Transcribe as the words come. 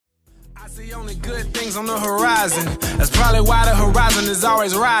see only good things on the horizon. That's probably why the horizon is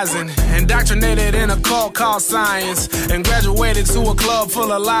always rising. Indoctrinated in a cult called science, and graduated to a club full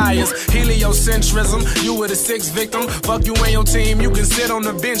of liars. Heliocentrism, you were the sixth victim. Fuck you and your team, you can sit on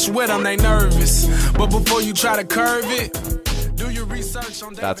the bench with them, they nervous. But before you try to curve it, do your research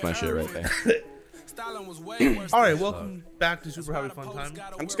on That's my shit right there. All right, welcome back to Super Happy Fun Time.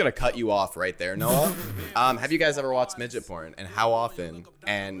 I'm just gonna cut you off right there, Noah. Have you guys ever watched midget porn, and how often?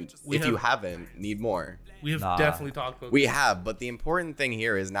 And if you haven't, need more. We have definitely talked about We have, but the important thing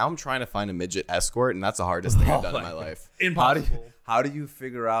here is now I'm trying to find a midget escort, and that's the hardest thing I've done in my life. Impossible. How do you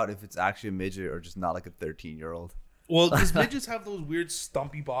figure out if it's actually a midget or just not like a 13-year-old? Well, because midgets have those weird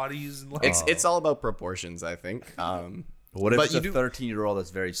stumpy bodies. And like, It's all about proportions, I think. What if But it's you a do- 13-year-old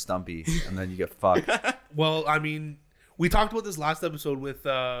that's very stumpy and then you get fucked? well, I mean, we talked about this last episode with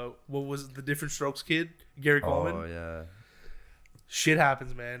what was it, the Different Strokes kid, Gary Coleman. Oh, yeah. Shit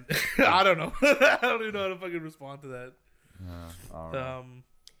happens, man. I don't know. I don't even know how to fucking respond to that. All right.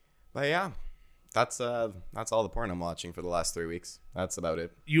 But yeah, that's all the porn I'm watching for the last 3 weeks. That's about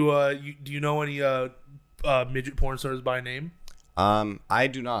it. You do you know any midget porn stars by name? I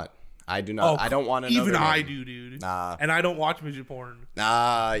do not. I don't want to know. Even their I name. do, dude. Nah. And I don't watch midget porn.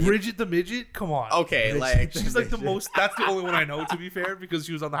 Nah. Bridget the midget? Come on. Okay, like She's like the most. That's the only one I know, to be fair, because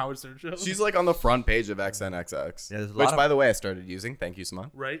she was on the Howard Stern show. she's like on the front page of XNXX, Yeah, there's a which, lot by the way, I started using. Thank you,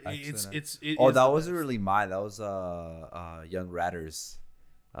 Simon. right. It Oh, that is the wasn't best. really mine. That was Young Ratters.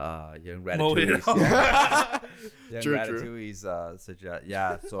 Young Mohit. Ratatouille's. Young True. Ratatouille's such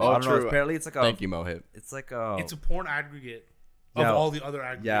a So Oh, I don't know. true. Apparently it's like a. Thank you, Mohit. It's like a. It's a porn aggregate of Yeah. all the other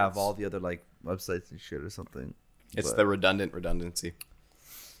aggregates. Yeah, of all the other like websites and shit or something. It's But- the redundancy.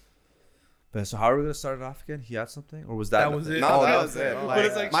 But so how are we gonna start it off again? He had something, or was that? That was it. No, Oh, that no. was it. But Like,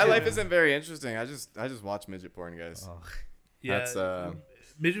 it's like my shit. life isn't very interesting. I just watch midget porn, guys. Oh. Yeah, That's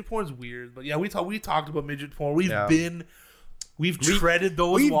midget porn's weird, but yeah, we talked about midget porn. Yeah. We've treaded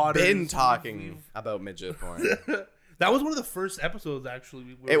those We've waters. been talking about midget porn. That was one of the first episodes, actually.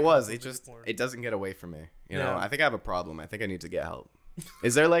 We were It was. talking It about just midget porn. it doesn't get away from me. You know, Yeah. I think I have a problem. I think I need to get help.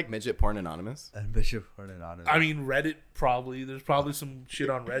 Is there like midget porn anonymous? And Bishop Hornet on it. I mean, Reddit probably. There's probably some shit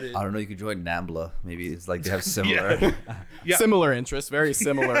on Reddit. I don't know. You could join Nambla. Maybe it's like they have similar. Yeah. Similar interests, very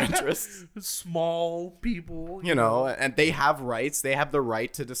similar interests. Small people. You know, and they have rights. They have the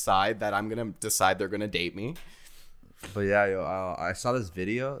right to decide that I'm gonna decide they're gonna date me. But yeah, I saw this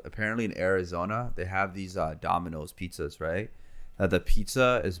video. Apparently in Arizona, they have these Domino's pizzas, right? That the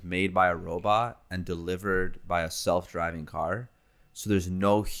pizza is made by a robot and delivered by a self-driving car. So there's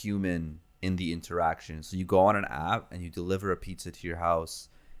no human in the interaction. So you go on an app and you deliver a pizza to your house,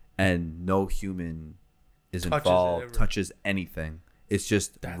 and no human is Touches it involved, ever. touches anything. It's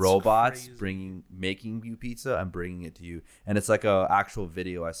just That's robots crazy. making you pizza and bringing it to you. And it's like a actual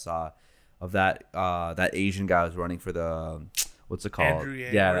video I saw of that Asian guy who's running for the what's it called? Andrew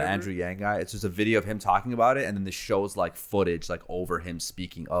Yang, yeah, the whatever. Andrew Yang guy. It's just a video of him talking about it, and then the show's like footage like over him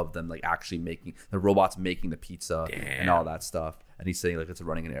speaking of them like actually making the robots making the pizza and all that stuff. And he's saying like it's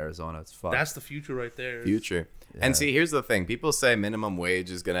running in Arizona. It's fucked. That's the future right there. Future. And see, here's the thing. People say minimum wage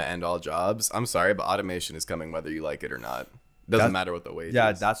is gonna end all jobs. I'm sorry, but automation is coming whether you like it or not. Doesn't matter what the wage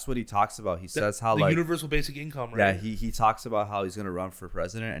yeah, is. that's what he talks about. He says how the like universal basic income, yeah, right? he talks about how he's gonna run for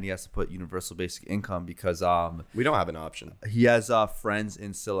president and he has to put universal basic income because We don't have an option. he has friends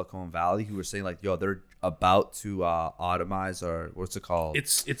in Silicon Valley who were saying like, yo, they're about to automize or what's it called?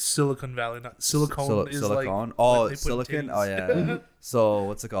 It's Silicon Valley, not Silicon. Is silicone. Like, oh, like they put silicon. titties. Oh yeah. So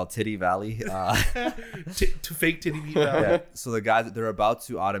what's it called? Titty Valley. To fake titty meat valley. Yeah. So the guys they're about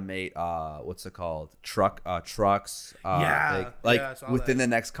to automate what's it called? Trucks. Yeah, Like yeah, I saw within that. the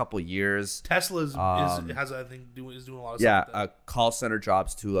next couple years. Tesla is I think is doing a lot of Yeah, stuff. With that. call center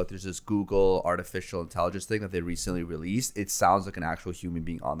jobs too. Like there's this Google artificial intelligence thing that they recently released. It sounds like an actual human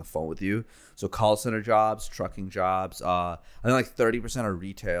being on the phone with you. So call center jobs, trucking jobs. I think like 30% of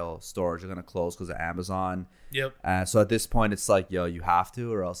retail stores are gonna close because of Amazon. Yep. So at this point, it's like, yo, you have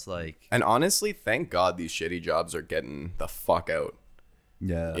to, or else like, And honestly, thank God these shitty jobs are getting the fuck out.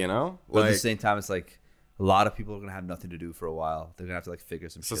 yeah, You know? But at the Like, same time, it's like a lot of people are gonna have nothing to do for a while. They're gonna have to like figure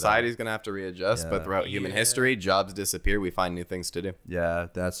some society's shit gonna have to readjust, Yeah. but throughout human Yeah. history, jobs disappear, we find new things to do. out. Yeah,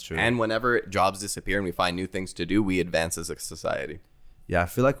 that's true. And whenever jobs disappear and we find new things to do, we advance as a society. yeah, I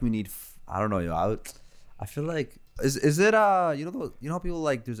feel like we need. I don't know, yo. I feel like is it you know how people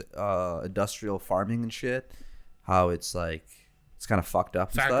like there's industrial farming and shit. How it's like it's kind of fucked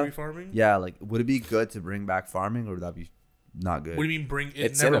up. And Factory stuff. farming. Yeah, like would it be good to bring back farming, or would that be not good. What do you mean bring it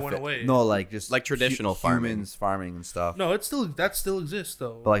It's never went away? No, like just Like traditional farming. humans farming and stuff. No, that still exists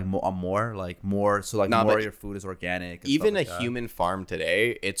though. But like more, so like No, more but of your food is organic. And Even stuff a like that. human farm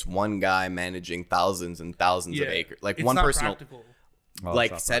today, it's one guy managing thousands and thousands of acres. Like it's one not person, practical. Oh, it's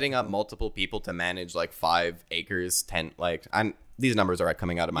like not setting up multiple people to manage like 5 acres, 10. Like these numbers are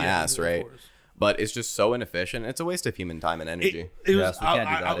coming out of my ass, of right? course. But it's just so inefficient. It's a waste of human time and energy. It was Yes, we can't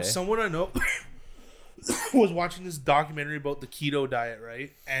do that, eh? someone I know was watching this documentary about the keto diet,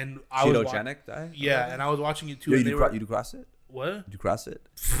 right? And I was ketogenic diet. yeah, and I was watching it too. Yeah, and they were, you do CrossFit? what? You do CrossFit?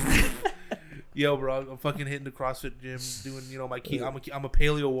 Yo, bro, I'm fucking hitting the CrossFit gym, doing my keto. I'm a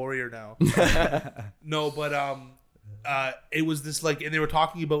paleo warrior now. No, but it was this like, and they were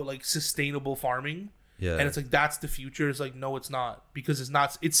talking about like sustainable farming. Yeah. And it's like that's the future. It's like no, it's not, because it's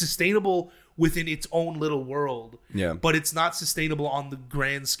not. It's sustainable within its own little world. Yeah. But it's not sustainable on the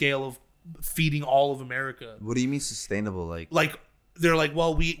grand scale of feeding all of America. What do you mean sustainable? Like they're like,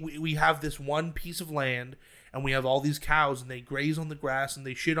 well, we have this one piece of land and we have all these cows and they graze on the grass and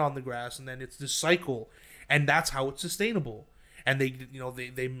they shit on the grass, and then it's this cycle, and that's how it's sustainable. And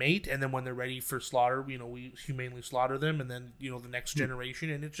they mate, and then when they're ready for slaughter, we humanely slaughter them, and then the next generation,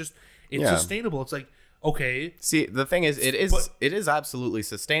 and it's Yeah. sustainable. It's like, okay, See, the thing is, it is absolutely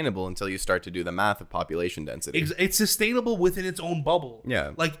sustainable until you start to do the math of population density. it's sustainable within its own bubble.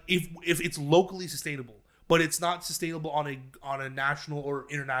 Yeah. Like if it's locally sustainable, but it's not sustainable on a national or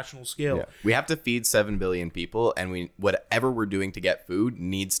international scale. Yeah. We have to feed 7 billion people, and whatever we're doing to get food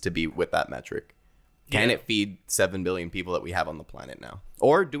needs to be with that metric. Can Yeah. it feed 7 billion people that we have on the planet now?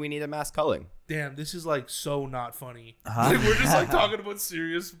 Or do we need a mass culling? Damn, this is like so not funny. Like, we're just like talking about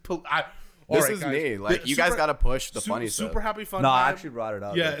serious. This is me. Like, you guys got to push the funny stuff. Super happy fun No, time. I actually brought it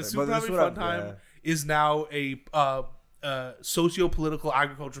up. Yeah, But super this happy is what fun I'm- time is now a socio-political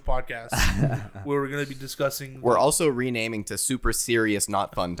agriculture podcast where we're going to be discussing. We're also renaming to super serious,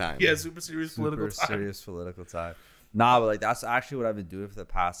 not fun time. yeah, super serious political Super time. serious political time. Nah, but like that's actually what I've been doing for the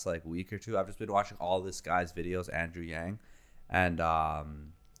past like week or two. I've just been watching all this guy's videos, Andrew Yang, and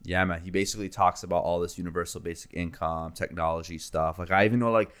yeah, man, he basically talks about all this universal basic income, technology stuff. Like I even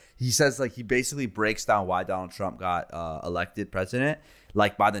know, like he says, like he basically breaks down why Donald Trump got elected president,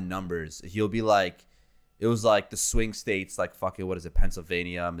 like by the numbers. He'll be like, it was like the swing states, like fucking what is it,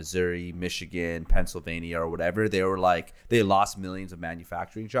 Pennsylvania, Missouri, Michigan, Pennsylvania, or whatever. They were like they lost millions of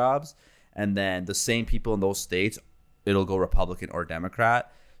manufacturing jobs, and then the same people in those states, it'll go Republican or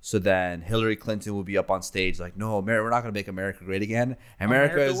Democrat. So then Hillary Clinton will be up on stage like, no, we're not going to make America great again.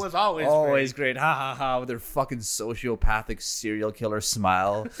 America was always great. Ha, ha, ha, with their fucking sociopathic serial killer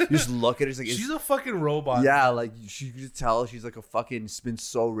smile. You just look at her. Like, She's a fucking robot. yeah, like she could tell she's like a fucking, been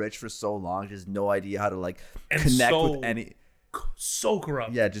so rich for so long. She has no idea how to like And connect so- with any. So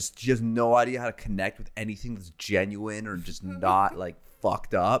corrupt. Yeah, just she has no idea how to connect with anything that's genuine or just not like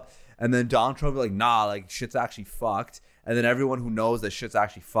fucked up. And then Donald Trump will be like, nah, like shit's actually fucked. And then everyone who knows that shit's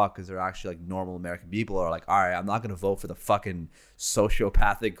actually fucked because they're actually like normal American people are like, all right, I'm not gonna vote for the fucking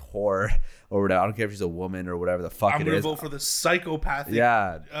sociopathic whore or whatever. I don't care if she's a woman or whatever the fuck I'm it going to is. vote for the psychopathic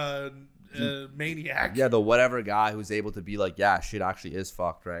Yeah, maniac. yeah, the whatever guy who's able to be like, yeah, shit actually is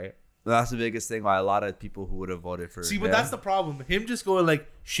fucked, right? That's the biggest thing why a lot of people who would have voted for. See, but him. that's the problem. Him just going like,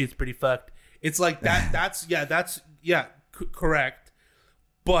 shit's pretty fucked. It's like that. That's correct.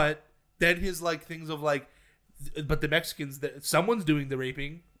 But then his like things of like, but the Mexicans, someone's doing the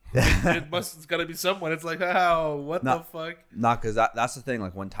raping. It's gotta be someone. It's like, oh, what the fuck? Not because that's the thing.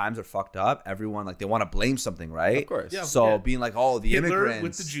 Like when times are fucked up, everyone like they want to blame something, right? Of course. Yeah. So being like, oh, the Hitler immigrants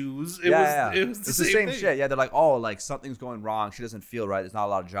with the Jews. It was it's the same thing. shit. Yeah, they're like, oh, like something's going wrong. She doesn't feel right. There's not a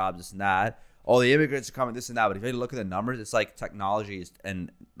lot of jobs, this and that. Oh, the immigrants are coming, this and that. But if you look at the numbers, it's like technology is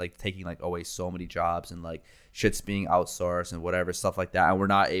and like taking like away so many jobs and like shit's being outsourced and whatever stuff like that, and we're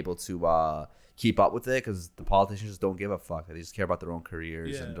not able to keep up with it because the politicians just don't give a fuck. They just care about their own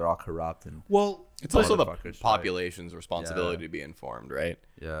careers and they're all corrupt and Well, It's also the Motherfuckers, right? population's responsibility to be informed, right?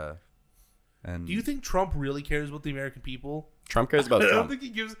 yeah. And do you think Trump really cares about the American people? Trump cares about I don't Trump. think he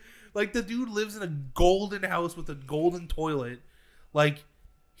gives. Like the dude lives in a golden house with a golden toilet. Like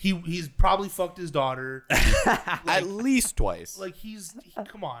he's probably fucked his daughter. At least twice. Like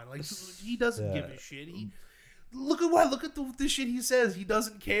come on, like he doesn't give a shit. Look at the shit he says. He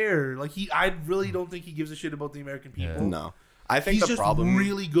doesn't care. Like I really don't think he gives a shit about the American people. No. I think He's the just problem...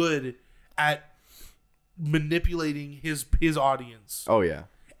 really good at manipulating his audience Oh, yeah.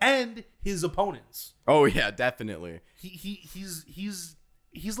 and his opponents. Oh, yeah, definitely. He's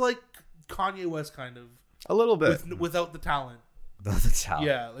like Kanye West kind of A little bit. without the talent. the talent.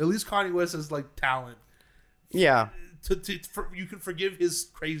 Yeah, at least Kanye West has like talent. Yeah. you can forgive his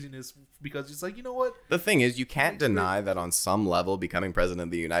craziness because it's like, you know what? The thing is, you can't deny that on some level, becoming president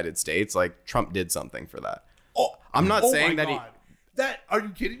of the United States, like Trump did something for that. Oh, I'm not saying that that are you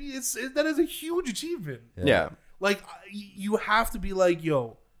kidding me? That is a huge achievement. Yeah. Like you have to be like,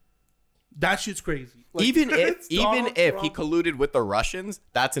 yo, that shit's crazy. Like, Even if he Trump. colluded with the Russians,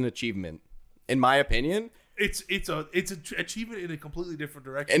 that's an achievement, in my opinion. It's an achievement in a completely different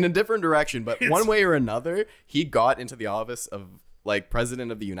direction. In a different direction, but one way or another, he got into the office of like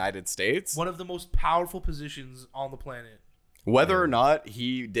president of the United States. One of the most powerful positions on the planet. Whether or not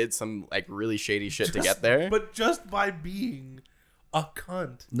he did some like really shady shit to get there. But just by being a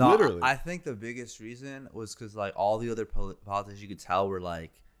cunt. No, Literally. I think the biggest reason was because like all the other politicians you could tell were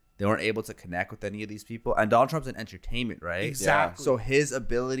like they weren't able to connect with any of these people. And Donald Trump's in entertainment, right? Exactly. So his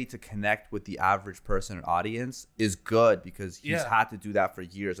ability to connect with the average person or audience is good because he's had to do that for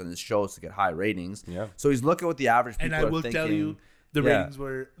years on his shows to get high ratings. Yeah. So he's looking at what the average people And I are will thinking. tell you, the ratings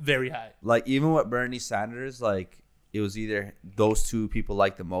were very high. Like even with Bernie Sanders, like it was either those two people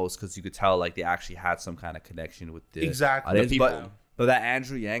liked the most because you could tell like they actually had some kind of connection with the Exactly. audience. The people. But that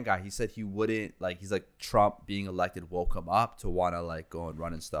Andrew Yang guy, he said he wouldn't like. He's like Trump being elected woke him up to want to like go and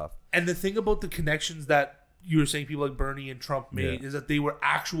run and stuff. And the thing about the connections that you were saying people like Bernie and Trump made is that they were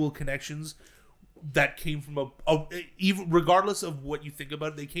actual connections that came from even regardless of what you think about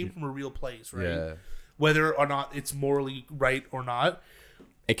it, they came from a real place, right? Yeah. Whether or not it's morally right or not.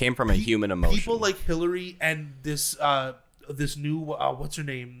 It came from a human emotion. People like Hillary and this new what's her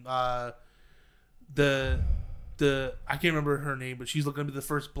name? The I can't remember her name, but she's going to be the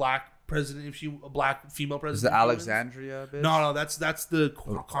first black president. If she a black female president, Is it Alexandria? Bitch? No, that's the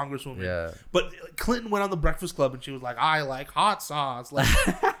congresswoman. Yeah. But Clinton went on the Breakfast Club and she was like, "I like hot sauce." Like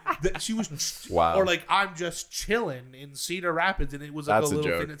she was, Wow. Or like, "I'm just chilling in Cedar Rapids," and it was like That's a a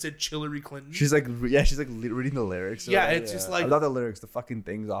little joke. thing that said "Chillery Clinton." She's like reading the lyrics. Yeah, it's just like- not the lyrics, the fucking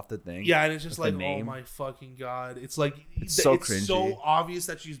things off the thing. Yeah, and it's just the like, name. oh my fucking god! It's like It's so so cringy. obvious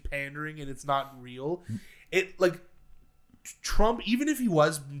that she's pandering and it's not real. It like Trump, even if he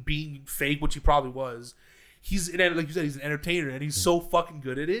was being fake, which he probably was, he's like you said, he's an entertainer and he's so fucking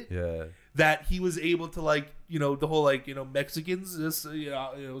good at it Yeah. that he was able to like the whole like Mexicans just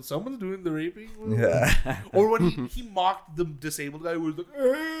someone's doing the raping. Yeah. Or when he mocked the disabled guy who was like,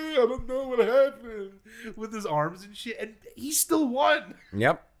 "Hey, I don't know what happened," with his arms and shit, and he still won.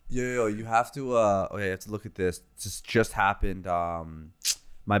 Yep. Yo, you have to. Okay, you have to look at this. This just happened.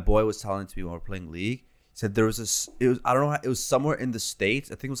 My boy was telling it to me when we were playing League. He said there was this. It was I don't know. It was somewhere in the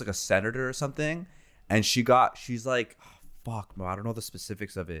States. I think it was like a senator or something. And she's like, oh, fuck, bro. I don't know the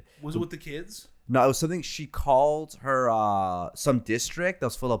specifics of it. Was it with the kids? No, it was something. She called her some district that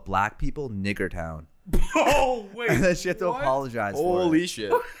was full of black people Niggertown. Oh wait! And then she had to what? apologize for Holy it.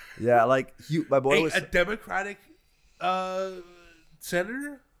 shit. Yeah, like my boy was. A Democratic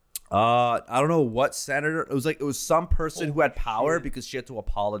senator? I don't know what senator. It was some person who had power shit. because she had to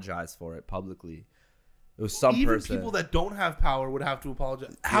apologize for it publicly. It was some Even person. people that don't have power would have to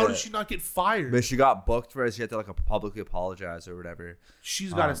apologize. How Yeah. does she not get fired? But she got booked for it. She had to like publicly apologize or whatever.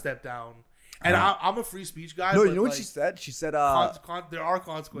 She's got to step down. And I'm a free speech guy. No, but you know what like, she said? She said, there are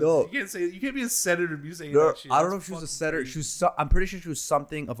consequences. No. You can't be a senator and be saying no, that shit. I don't know if That's she was a fucking senator. crazy. She was. I'm pretty sure she was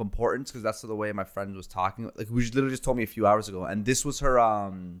something of importance because that's the way my friend was talking. Like, we literally just told me a few hours ago, and this was her.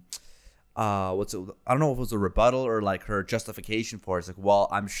 What's it? I don't know if it was a rebuttal or like her justification for it. It's like, well,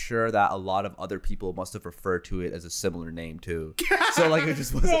 I'm sure that a lot of other people must have referred to it as a similar name too. So like, it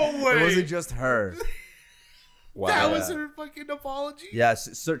just wasn't. No way. It wasn't just her. Wow. That was her fucking apology. Yeah,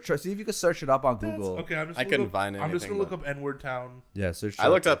 search. See if you can search it up on Google. Okay, I'm just. I gonna couldn't look- find I'm just anything, gonna look but- up N-word town. Yeah, search. I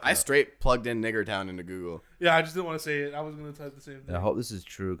looked up. I straight plugged in Niggertown into Google. Yeah, I just didn't want to say it. I was gonna type the same thing. Yeah, I hope this is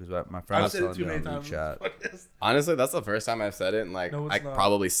true because my friend I've was said it telling too me many on times. the chat. on this podcast. Honestly, that's the first time I've said it in like No, it's like not.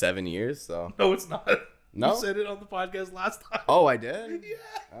 probably 7 years. So. No, it's not. No? You said it on the podcast last time. Oh, I did.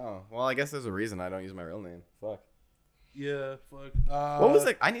 Yeah. Oh, well, I guess there's a reason I don't use my real name. Fuck. Yeah. Fuck. What was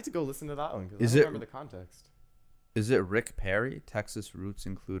it? I need to go listen to that one because Is I it- don't remember the context. Is it Rick Perry? Texas roots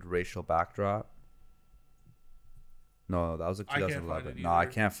include racial backdrop. No, that was like I can't find 2011. it No, I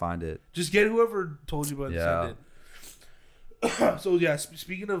either. can't find it. Just get whoever told you about it. Yeah. Send it. So yeah,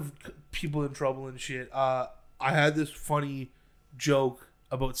 speaking of people in trouble and shit, I had this funny joke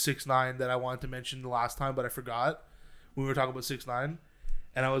about 6ix9ine that I wanted to mention the last time, but I forgot when we were talking about 6ix9ine,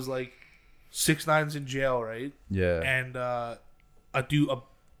 and I was like, 6ix9ine's in jail, right? Yeah. And a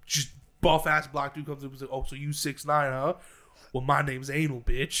just buff ass black dude comes up and says, "Oh, so you 6ix9ine, huh? Well, my name's Anal,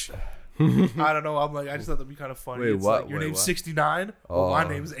 bitch." I don't know. I'm like, I just thought that'd be kind of funny. Wait, It's what? like, your Wait, name's what? 69. Well, my Oh.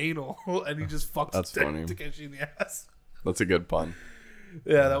 name's Anal, and he just fucks That's funny. Takeshi in the ass. That's a good pun.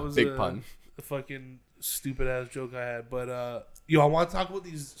 Yeah, that was Big a pun. A fucking stupid ass joke I had, but I want to talk about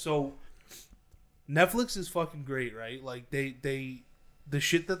these. So Netflix is fucking great, right? Like the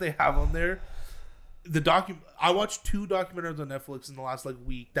shit that they have on there. I watched 2 documentaries on Netflix in the last like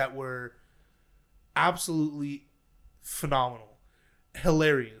week that were absolutely phenomenal,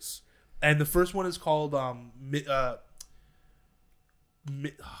 hilarious. And the first one is called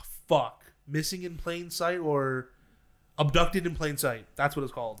Missing in Plain Sight or Abducted in Plain Sight. That's what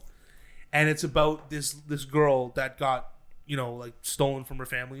it's called. And it's about this girl that got, like stolen from her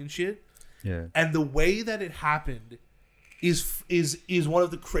family and shit. Yeah. And the way that it happened is one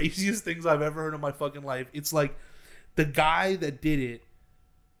of the craziest things I've ever heard in my fucking life. It's like the guy that did it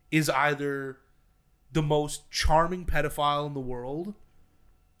is either the most charming pedophile in the world,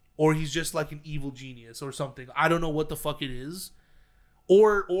 or he's just like an evil genius or something. I don't know what the fuck it is.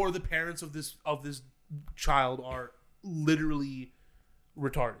 Or the parents of this child are literally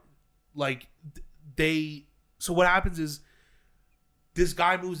retarded. Like so what happens is this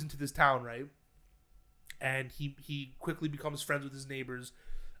guy moves into this town, right? And he quickly becomes friends with his neighbors.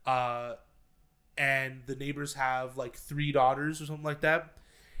 And the neighbors have like 3 daughters or something like that.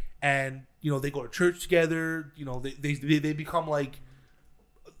 And, they go to church together. They become like,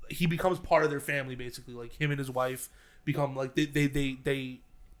 he becomes part of their family, basically. Like him and his wife become like,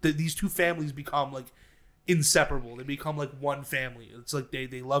 these 2 families become like inseparable. They become like one family. It's like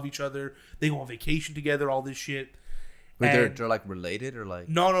they love each other. They go on vacation together, all this shit. Wait, they're like related or like?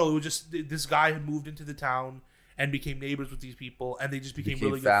 No, it was just this guy had moved into the town and became neighbors with these people, and they just became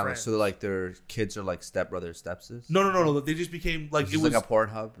really good friends. So like their kids are like stepbrothers, stepsisters? No. They just became like, it was like a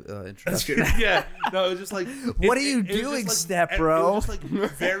Pornhub introduction. Yeah, no, it was just like, what are you doing, like, step bro? It was just like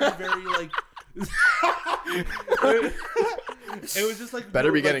very, very like. It was just like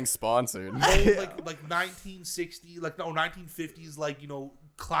better be getting sponsored. like 1960, 1950s, like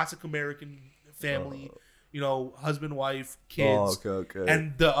classic American family. Husband, wife, kids. Oh, okay.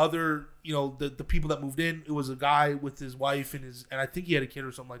 And the other, the people that moved in, it was a guy with his wife and I think he had a kid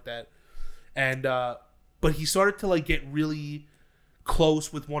or something like that. And but he started to like get really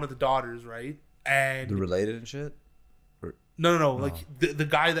close with one of the daughters, right? And they're related and shit. No. Like the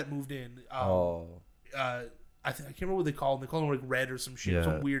guy that moved in. I can't remember what they call him. They call him like Red or some shit,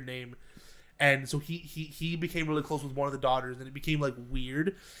 some weird name. And so he became really close with one of the daughters, and it became like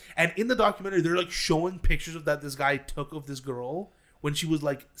weird. And in the documentary, they're like showing pictures of that this guy took of this girl when she was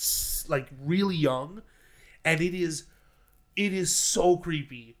like really young, and it is so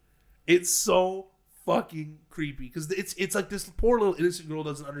creepy. It's so fucking creepy because it's like this poor little innocent girl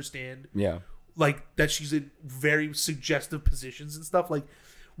doesn't understand. Yeah. Like that she's in very suggestive positions and stuff. Like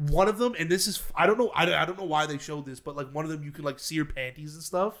one of them, and this is I don't know why they showed this, but like one of them you can like see her panties and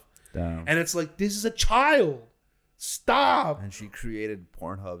stuff. Damn. And it's like, this is a child. Stop. And she created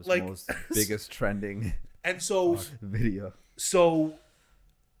Pornhub's like, most biggest trending and so video. So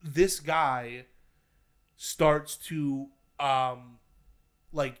this guy starts to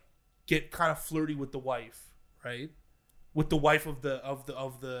like get kind of flirty with the wife, right? With the wife of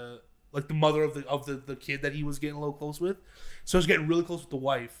the like the mother of the kid that he was getting a little close with. So he's getting really close with the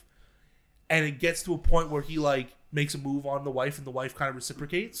wife. And it gets to a point where he like makes a move on the wife, and the wife kind of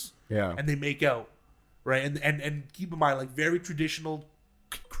reciprocates. Yeah. And they make out, right? And keep in mind, like very traditional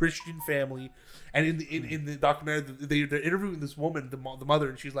Christian family. And in the documentary, they're interviewing this woman, the mother,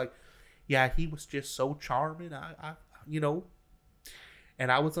 and she's like, "Yeah, he was just so charming. I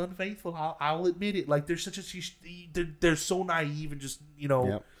and I was unfaithful. I'll admit it. Like they're they're so naive and just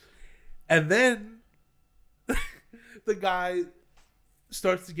Yep. And then the guy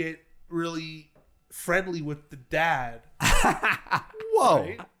starts to get really friendly with the dad. Whoa.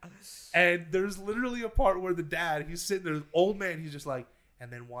 Right? And there's literally a part where the dad, he's sitting there, old man, he's just like,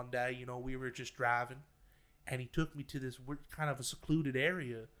 and then one day, we were just driving, and he took me to this kind of a secluded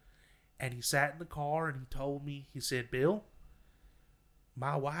area, and he sat in the car, and he told me, he said, "Bill,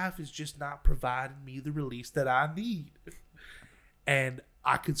 my wife is just not providing me the release that I need." And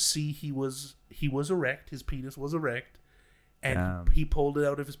I could see he was erect, his penis was erect. And he pulled it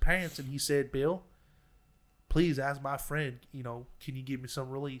out of his pants and he said, "Bill, please ask my friend, can you give me some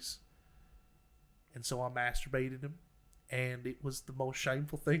release?" And so I masturbated him, and it was the most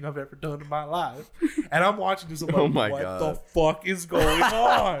shameful thing I've ever done in my life. And I'm watching this, I'm like, Oh my what God. the fuck is going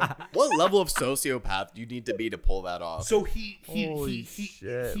on? What level of sociopath do you need to be to pull that off? So he Holy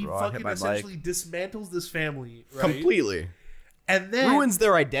shit, bro, I hit fucking my essentially dismantles this family, right? Completely. And then Ruins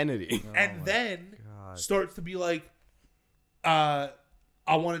their identity. and then God. starts to be like, I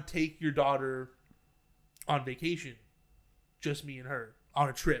want to take your daughter on vacation, just me and her on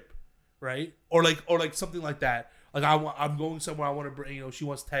a trip, right? Or like something like that. Like I'm going somewhere. I want to bring, she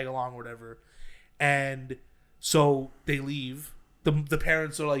wants to tag along or whatever. And so they leave. The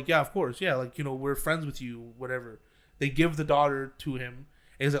parents are like, yeah, of course, yeah, like, you know, we're friends with you, whatever. They give the daughter to him,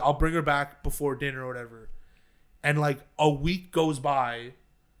 and he's like, I'll bring her back before dinner or whatever. And like a week goes by,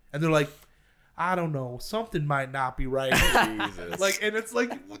 and they're like, I don't know, something might not be right. Jesus. Like, and it's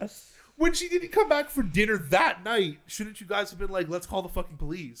like, when she didn't come back for dinner that night, shouldn't you guys have been like, let's call the fucking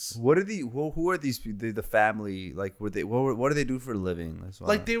police? What are who are these people? The family, like, what do they do for a living? That's why.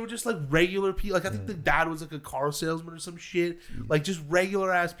 Like, they were just like regular people. Like, I think the dad was like a car salesman or some shit. Like, just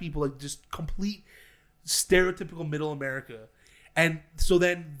regular ass people, like just complete stereotypical middle America. And so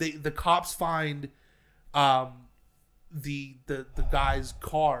then the cops find the guy's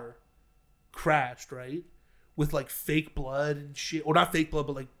car crashed, right, with like fake blood and shit, or not fake blood,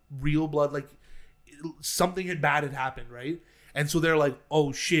 but like real blood. Like something bad had happened, right? And so they're like,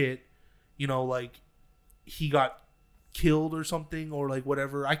 oh shit, you know, like he got killed or something, or like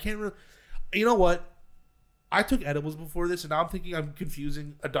whatever. I can't really, you know what, I took edibles before this, and now I'm thinking I'm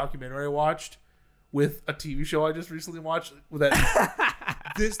confusing a documentary I watched with a TV show I just recently watched. With that,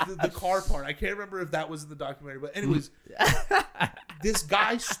 the car part, I can't remember if that was in the documentary, but anyways, this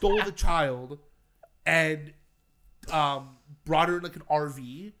guy stole the child and brought her in like an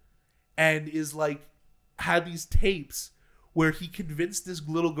RV, and is like had these tapes where he convinced this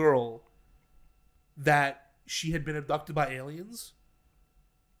little girl that she had been abducted by aliens,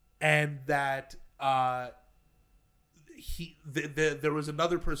 and that there was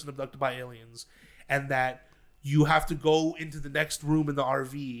another person abducted by aliens, and that you have to go into the next room in the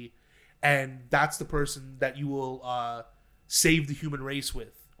RV, and that's the person that you will save the human race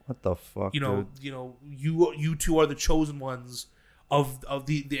with. What the fuck? You know, you two are the chosen ones of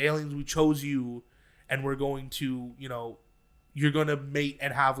the aliens. We chose you, and we're going to, you know, you're gonna mate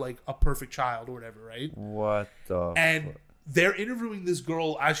and have like a perfect child or whatever, right? What the? And fuck? they're interviewing this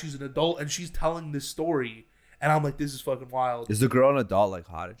girl as she's an adult, and she's telling this story, and I'm like, this is fucking wild. Is the girl an adult, like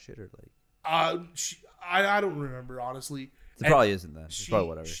hot and shit, or like? I don't remember, honestly. It probably isn't then. It's probably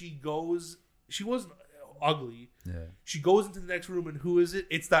whatever. She wasn't ugly. Yeah. She goes into the next room, and who is it?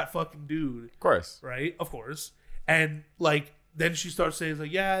 It's that fucking dude. Of course. Right? Of course. And then she starts saying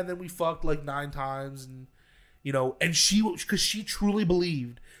like, yeah, and then we fucked like 9 times, and you know, and because she truly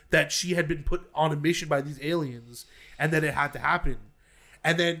believed that she had been put on a mission by these aliens, and that it had to happen.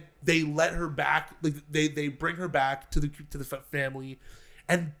 And then they let her back, like they bring her back to the family,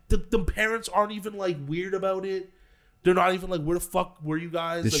 and the parents aren't even like weird about it. They're not even like, where the fuck were you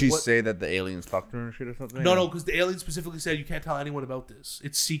guys? Did like, she what? say that the aliens fucked her and shit or something? No, because the aliens specifically said you can't tell anyone about this.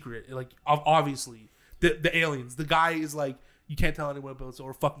 It's secret. Like, obviously, the aliens. The guy is like, you can't tell anyone about this,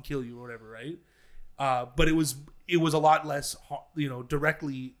 or fucking kill you or whatever, right? But it was a lot less, you know,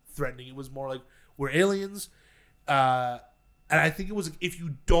 directly threatening. It was more like, we're aliens, and I think it was, if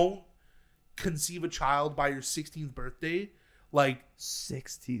you don't conceive a child by your 16th birthday, like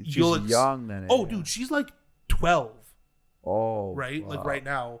 16, she's young then. Oh, dude, she's like 12. Oh, right, wow. like right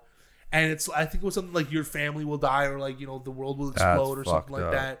now, and I think it was something like your family will die, or like, you know, the world will explode, or something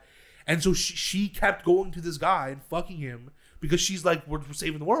like that. And so she kept going to this guy and fucking him because she's like, we're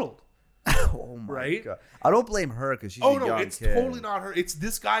saving the world. Oh my right? God. I don't blame her because she's a young it's kid. totally not her. It's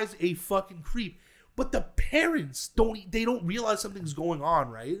this guy's a fucking creep. But the parents don't realize something's going on,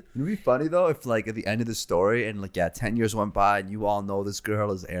 right? It would be funny though if like at the end of the story and like 10 years went by and you all know this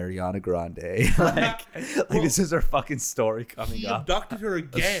girl is Ariana Grande. Well, this is her fucking story coming he up. Abducted her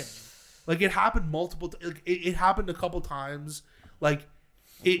again. Like, it happened multiple like it happened a couple times. Like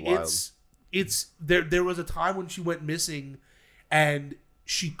it's there was a time when she went missing, and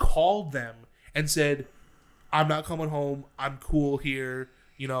she called them and said, I'm not coming home, I'm cool here,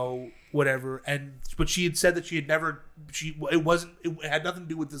 you know, whatever. But she had said that she had never, it had nothing to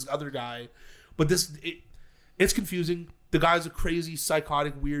do with this other guy. But it's confusing. The guy's a crazy,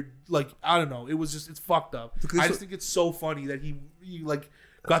 psychotic, weird, like, I don't know. It's fucked up. I just think it's so funny that he like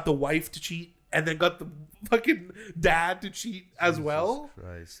got the wife to cheat and then got the fucking dad to cheat as well.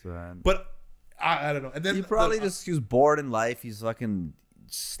 Christ, man. But I don't know. And then he probably he was bored in life. He's fucking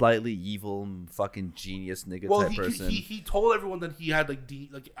slightly evil, fucking genius nigga type person. He told everyone that he had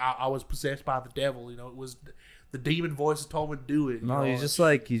I was possessed by the devil. You know, it was the demon voices told him to do it. No, he's just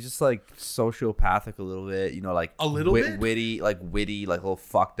like sociopathic a little bit. You know, like a little bit witty, like a little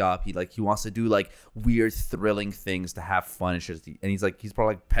fucked up. He wants to do like weird, thrilling things to have fun and shit. And he's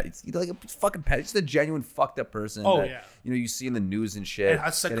probably like pet. He's like a fucking pet. He's just a genuine fucked up person. Oh, that, yeah. You know, you see in the news and shit. And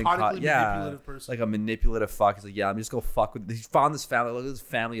a psychotically manipulative person. Like a manipulative fuck. He's like, yeah, I'm just gonna fuck with. He found this family. Look at this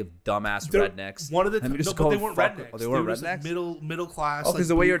family of dumbass rednecks. One of the but they weren't rednecks. Oh, they weren't rednecks. Like middle class. Oh, because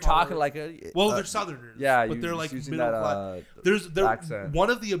the way you're talking, like they're Southerners. Yeah, but they're like using middle that, class. There's accent. One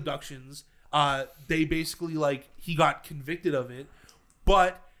of the abductions, they basically like he got convicted of it,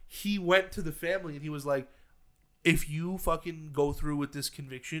 but he went to the family and he was like, if you fucking go through with this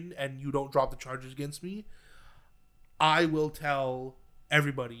conviction and you don't drop the charges against me, I will tell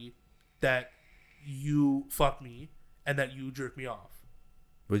everybody that you fuck me and that you jerk me off.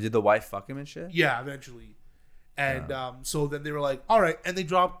 But did the wife fuck him and shit? Yeah, eventually. And so then they were like, all right. And they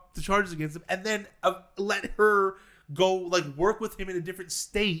dropped the charges against him and then let her go like work with him in a different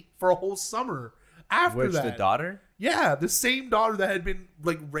state for a whole summer after that. The daughter? Yeah, the same daughter that had been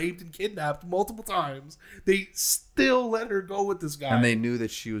like raped and kidnapped multiple times. They still let her go with this guy. And they knew that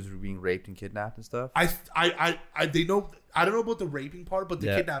she was being raped and kidnapped and stuff? They know. I don't know about the raping part, but the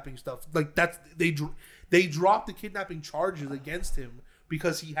kidnapping stuff, like that's they dropped the kidnapping charges against him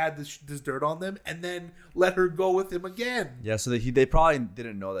because he had this dirt on them, and then let her go with him again. Yeah, so they probably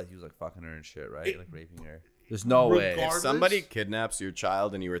didn't know that he was like fucking her and shit, right? Like raping her. There's no way. If somebody kidnaps your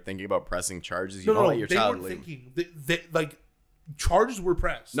child and you were thinking about pressing charges, you don't let your child leave. They like charges were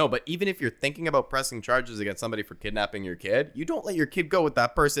pressed. No, but even if you're thinking about pressing charges against somebody for kidnapping your kid, you don't let your kid go with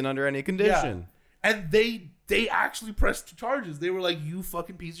that person under any condition. Yeah. And they actually pressed charges. They were like, "You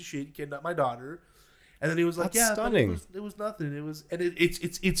fucking piece of shit, you kidnapped my daughter." And then he was like, That's "Yeah, stunning. It was nothing. It was," and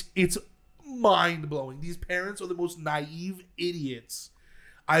it's mind blowing. These parents are the most naive idiots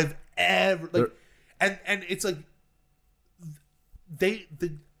I've ever like. And it's like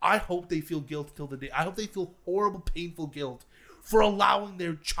I hope they feel guilt till the day. I hope they feel horrible, painful guilt for allowing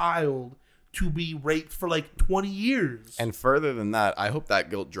their child to be raped for like 20 years. And further than that, I hope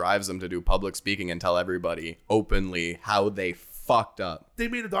that guilt drives them to do public speaking and tell everybody openly how they fucked up. They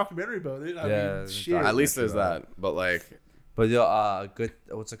made a documentary about it. I mean, shit. At least there's that. But like, good.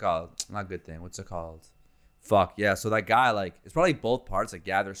 What's it called? Not good thing. What's it called? Fuck yeah! So that guy, like, it's probably both parts. Like,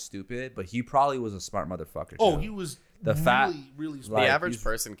 yeah, they're stupid, but he probably was a smart motherfucker. Oh, too. He was the really the smart. average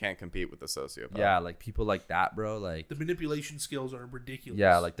person can't compete with a sociopath. Yeah, like people like that, bro. Like the manipulation skills are ridiculous.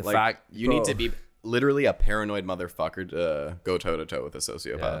 Yeah, like the fact you need to be literally a paranoid motherfucker to go toe to toe with a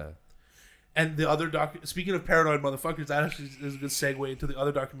sociopath. Yeah. And the other speaking of paranoid motherfuckers, that actually is a good segue into the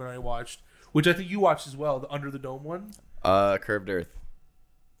other documentary I watched, which I think you watched as well, the Under the Dome one. Curved Earth.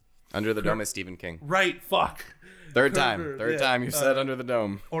 Under the Dome is Stephen King. Right, fuck. Third time you said Under the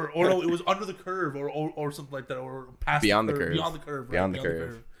Dome. Or no, it was Under the Curve or something like that, or past Beyond the the curve. Curve. Beyond the Curve. Right? Beyond the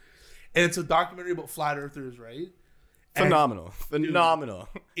Curve. And it's a documentary about flat earthers, right? Phenomenal.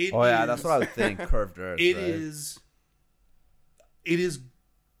 That's what I would think. Curved Earth. It right? is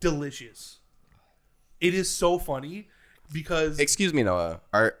delicious. It is so funny because excuse me, Noah.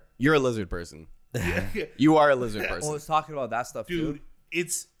 You're a lizard person. You are a lizard person. I was talking about that stuff, dude. too.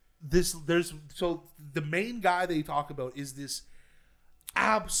 It's this. So the main guy they talk about is this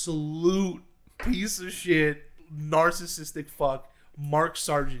absolute piece of shit, narcissistic fuck, Mark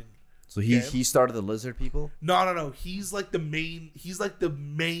Sargent. So he started the lizard people? No. He's like the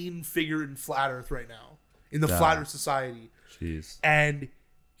main figure in Flat Earth right now, in the Flat Earth Society. Jeez. And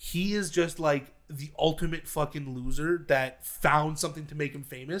he is just like the ultimate fucking loser that found something to make him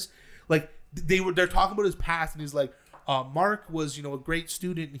famous. Like they're talking about his past, and he's like, Mark was, a great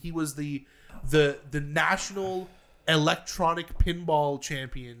student, and he was the national electronic pinball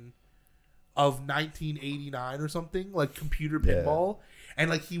champion of 1989 or something, like computer pinball. And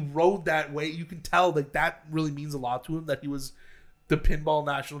like he rode that way. You can tell like that really means a lot to him, that he was the pinball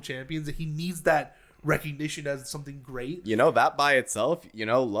national champions, that he needs that recognition as something great. That by itself,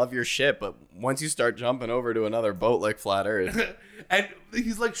 love your shit, but once you start jumping over to another boat like Flat Earth. And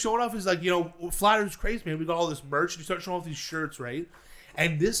he's like showing off his like, Flat Earth's crazy, man. We got all this merch, and he starts showing off these shirts, right?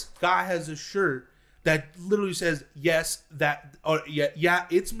 And this guy has a shirt that literally says, "Yes,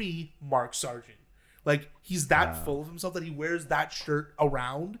 it's me, Mark Sargent." Like he's that full of himself that he wears that shirt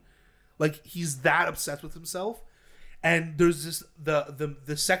around. Like he's that obsessed with himself. And there's this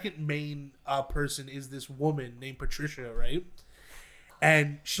the second main person is this woman named Patricia, right?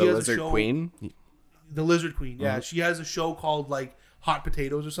 And she has Lizard a show, Queen. The Lizard Queen, yeah. Mm-hmm. She has a show called like Hot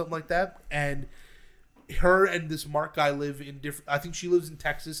Potatoes or something like that. And her and this Mark guy live in different. I think she lives in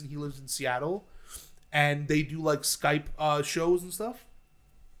Texas and he lives in Seattle. And they do like Skype shows and stuff.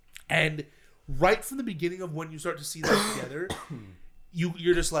 And right from the beginning of when you start to see them together,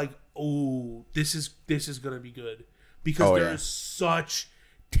 you're just like, oh, this is gonna be good. Because there's such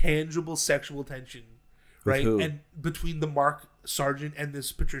tangible sexual tension, right? And between the Mark Sargent and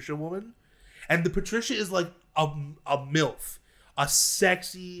this Patricia woman. And the Patricia is like a MILF. A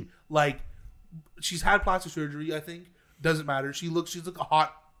sexy, like, she's had plastic surgery, I think. Doesn't matter. She's like a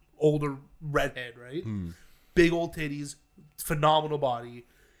hot, older redhead, right? Big old titties, phenomenal body.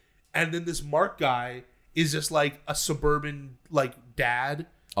 And then this Mark guy is just like a suburban, like, dad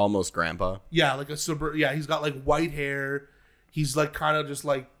Almost grandpa. Yeah, like a yeah, he's got like white hair. He's like kind of just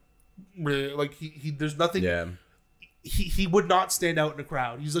like he there's nothing. Yeah. He would not stand out in a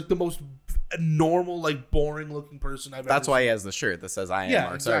crowd. He's like the most normal, like boring looking person I've ever That's why seen. he has the shirt that says "I am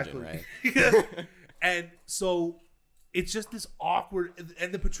Mark Sargent," right? And so it's just this awkward,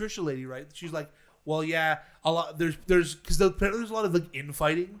 and the Patricia lady, right? She's like, well, yeah, a lot there's because apparently there's a lot of like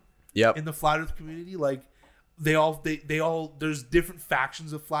infighting Yep. in the flat Earth community. Like they all there's different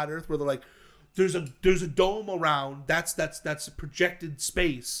factions of flat Earth where they're like, there's a dome around that's a projected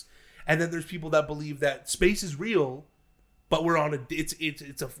space, and then there's people that believe that space is real, but we're on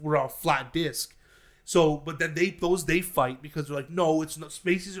we're on a flat disc. So, but then they fight because they're like, no, it's not,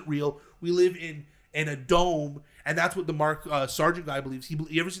 space isn't real. We live in a dome, and that's what the Mark Sargent guy believes.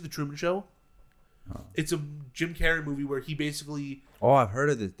 You ever see the Truman Show? Oh. It's a Jim Carrey movie where he basically. Oh, I've heard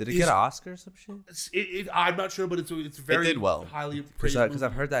of this. Did it get an Oscar or some shit? I'm not sure, but it's very did well. highly praised. Because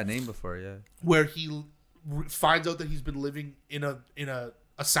I've heard that name before. Yeah. Where he finds out that he's been living in a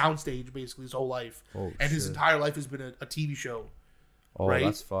soundstage basically his whole life, and his entire life has been a TV show. Oh, right?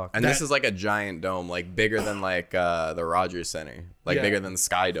 That's fucked. And this is like a giant dome, like bigger than like the Rogers Center, like bigger than the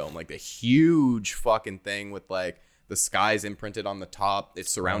Sky Dome, like the huge fucking thing with like the skies imprinted on the top. It's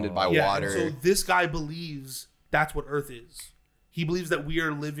surrounded by water. So this guy believes that's what Earth is. He believes that we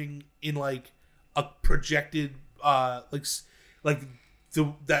are living in like a projected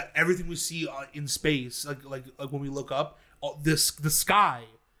that everything we see in space, like when we look up, the sky,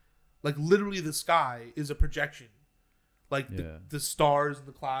 like literally the sky is a projection. Like the stars and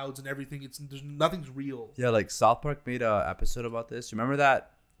the clouds and everything, nothing's real. Yeah, like South Park made an episode about this. Remember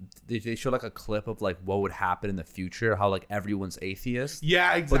that they showed like a clip of like what would happen in the future, how like everyone's atheist.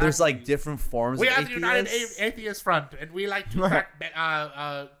 Yeah, exactly. But there's like different forms. We of are the United atheists. Atheist Front, and we like to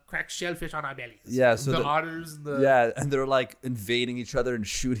crack shellfish on our bellies. Yeah, so the otters and the and they're like invading each other and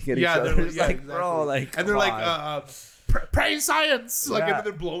shooting at each other. They're, It's like, exactly. bro, like, and they're like, praise science, like, and then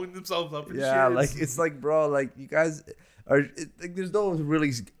they're blowing themselves up. And shit. Like it's like, bro, like you guys are like, there's no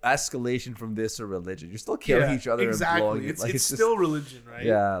really escalation from this or religion. You're still killing each other and blowing it. Like it's still religion, right?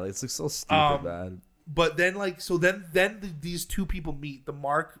 Yeah, like, it's like so stupid, man. But then these two people meet, the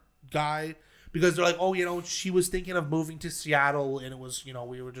Mark guy, because they're like, oh, she was thinking of moving to Seattle, and it was,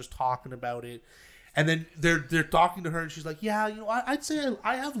 we were just talking about it, and then they're talking to her, and she's like, yeah, I'd say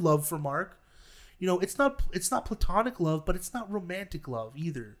I have love for Mark. It's not platonic love, but it's not romantic love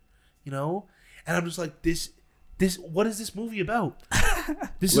either, and I'm just like, this what is this movie about?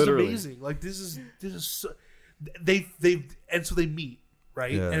 This Literally. is amazing. Like this is so, and so they meet,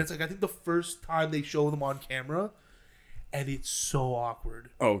 right? Yeah. And it's like, I think the first time they show them on camera, and it's so awkward.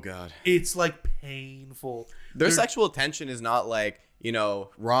 Oh god. It's like painful. Their sexual tension is not like,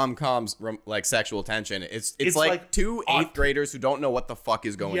 rom-coms like sexual tension. It's like two 8th graders who don't know what the fuck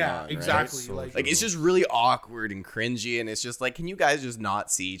is going on. Yeah, right? exactly. So Like Like, it's just really awkward and cringy, and it's just like, can you guys just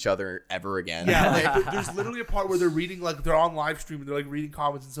not see each other ever again? yeah, like, there's literally a part where they're reading, like they're on live stream and they're like reading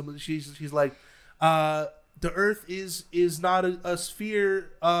comments, and somebody she's like, the Earth is not a sphere.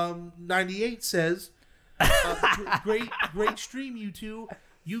 98 says, great stream, you two.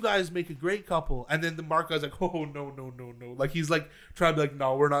 You guys make a great couple. And then the Mark guy's like, oh, no. Like, he's like trying to be like,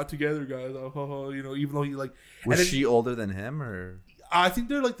 no, we're not together, guys. Even though he like. Was she older than him, or? I think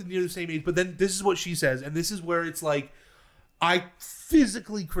they're like near the same age. But then this is what she says. And this is where it's like, I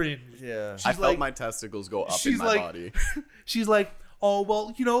physically cringe. Yeah. She's I felt like, my testicles go up she's in my like- body. she's like, oh,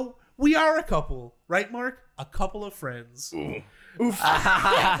 well, we are a couple. Right, Mark? A couple of friends. Oof.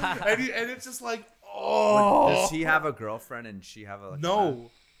 and it's just like, oh. Does he have a girlfriend and she have a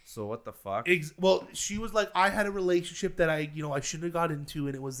No. So what the fuck? Well, she was like, I had a relationship that I shouldn't have got into,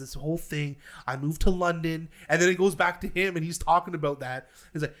 and it was this whole thing. I moved to London, and then it goes back to him, and he's talking about that.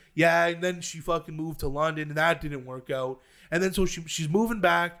 He's like, yeah, and then she fucking moved to London, and that didn't work out. And then so she's moving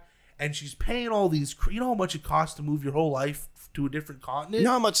back, and she's paying all these. You know how much it costs to move your whole life to a different continent? You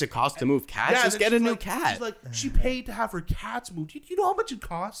know how much it costs to move cats? Yeah, Just then get a she's new like- cat. She's like, she paid to have her cats moved. You know how much it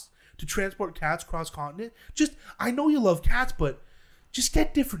costs to transport cats cross continent? I know you love cats, but just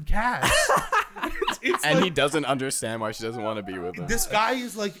get different cats. it's and like, he doesn't understand why she doesn't want to be with him. this guy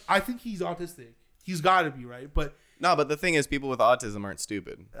is like, I think he's autistic. He's got to be, right? But No, but the thing is, people with autism aren't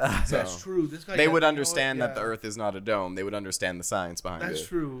stupid. So that's true. This guy, they would you know understand what? that the Yeah. Earth is not a dome. They would understand the science behind That's it.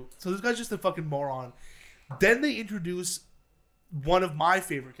 true. So this guy's just a fucking moron. Then they introduce one of my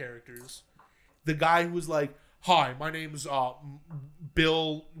favorite characters, the guy who was like, "Hi, my name's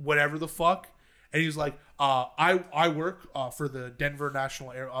Bill, whatever the fuck," and he's like, "I work for the Denver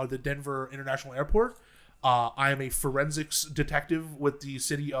International Airport. I am a forensics detective with the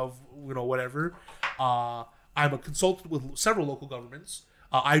city of whatever. I'm a consultant with several local governments.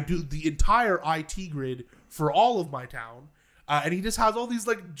 I do the entire IT grid for all of my town. And he just has all these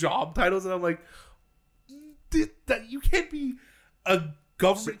like job titles, and I'm like, that you can't be a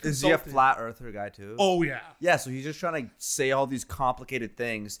government Is he a consultant. flat earther guy too? Oh yeah. Yeah, so he's just trying to say all these complicated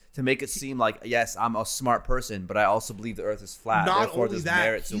things to make it seem like, yes, I'm a smart person, but I also believe the earth is flat. Not Therefore, only there's that,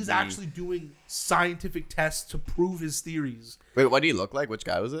 merit to he's me. actually doing scientific tests to prove his theories. Wait, what did he look like? Which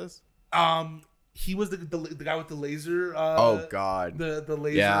guy was this? He was the guy with the laser. Oh God. The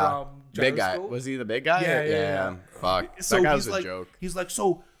laser. Yeah. Big guy. gyroscope. Was he the big guy? Yeah. Fuck. So that guy he's was a like, joke. he's like,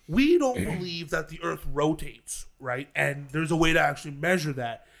 so we don't believe that the Earth rotates, right? And there's a way to actually measure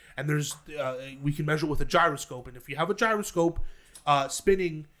that. And there's we can measure it with a gyroscope. And if you have a gyroscope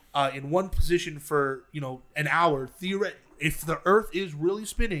spinning in one position for an hour, if the Earth is really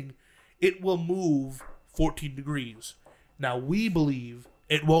spinning, it will move 14 degrees. Now we believe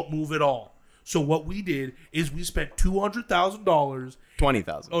it won't move at all. So what we did is we spent $200,000.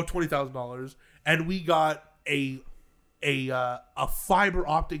 $20,000. Oh, $20,000, and we got a fiber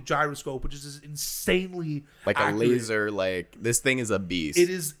optic gyroscope, which is insanely Like accurate. a laser. Like this thing is a beast. It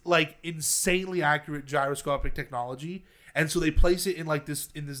is like insanely accurate gyroscopic technology, and so they place it in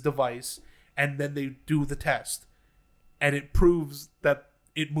this device, and then they do the test, and it proves that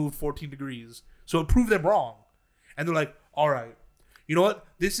it moved 14 degrees. So it proved them wrong, and they're like, "All right, you know what?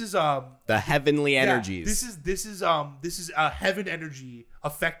 This is the heavenly energies. This is heaven energy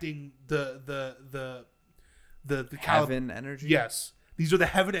affecting the Heaven energy? Yes, these are the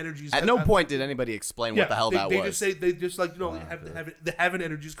heaven energies. At no point did anybody explain what the hell that they was. just say the heaven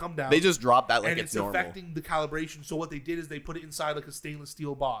energies come down. They just dropped that like and it's it's normal. affecting the calibration. So what they did is they put it inside like a stainless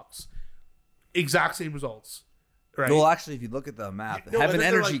steel box. Exact same results. Right. Well, actually, if you look at the map, No, heaven and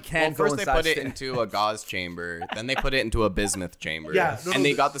then they're energy like- can Well, go first they inside. put it into a gauze chamber, then they put it into a bismuth chamber, and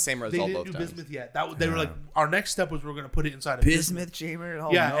they got the same They result didn't both do times. bismuth yet. They were like, our next step was we're going to put it inside a bismuth chamber.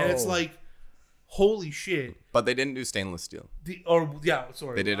 Oh, Yeah, no. and it's like, holy shit. But they didn't do stainless steel.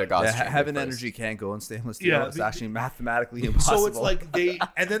 Sorry. They did a gauze Yeah, chamber heaven first. energy can't go in stainless steel. Yeah, It's actually mathematically impossible. So it's like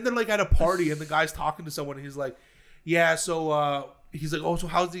and then they're like at a party and the guy's talking to someone and he's like, yeah, so he's like, oh, so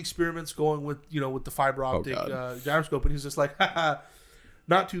how's the experiments going with the fiber optic God. gyroscope? And he's just like, haha,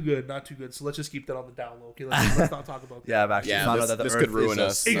 not too good. So let's just keep that on the down low. Okay, let's not talk about that. yeah, I've actually Yeah, found this- out that the this Earth could ruin is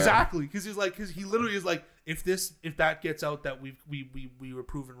us. Exactly, because he literally is like, if that gets out that we were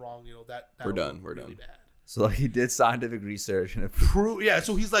proven wrong, that We're done, look we're really done. bad. So he did scientific research and it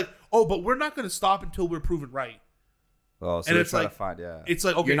So he's like, oh, but we're not going to stop until we're proven right. Oh, so And they're it's trying like- to find, yeah. It's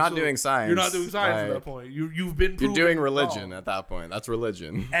like, okay, You're not so doing science. You're not doing science at that Like, point. You've been You're proven doing religion wrong. at that point. That's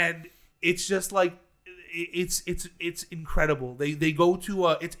religion. And it's just like it's incredible. They go to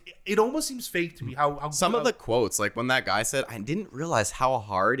it almost seems fake to me how Some of the quotes, like when that guy said, I didn't realize how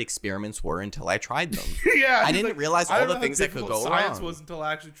hard experiments were until I tried them. yeah, I he's didn't like, realize I all don't the know how things that could difficult go science wrong. was until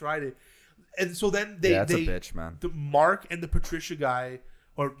I actually tried it. And so then That's a bitch, man. The Mark and the Patricia guy,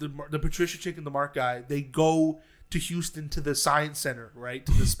 or the Patricia chick and the Mark guy, they go to Houston to the science center, right,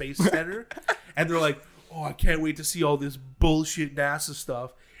 to the space center, and they're like, oh, I can't wait to see all this bullshit NASA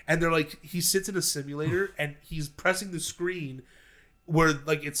stuff. And they're like, he sits in a simulator and he's pressing the screen where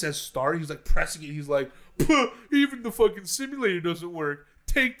like it says start. He's like pressing it. He's like, even the fucking simulator doesn't work.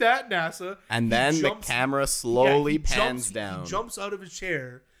 Take that, NASA. And He then jumps- the camera yeah, slowly he pans jumps- down. He jumps out of his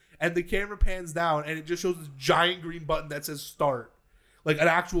chair, and the camera pans down, and it just shows this giant green button that says start. Like an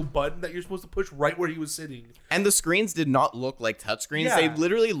actual button that you're supposed to push right where he was sitting. And the screens did not look like touchscreens. Yeah. They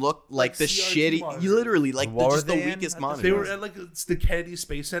literally looked like the CRT shitty, monitors. literally like What were just the they in weakest at the monitor. They were at like it's the Kennedy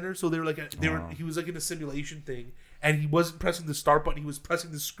Space Center, so they were like he was like in a simulation thing, and he wasn't pressing the start button, he was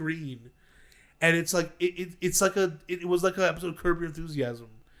pressing the screen, and it's like it was like an episode of Curb Your Enthusiasm.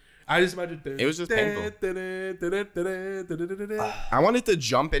 I just imagine It was just painful. I wanted to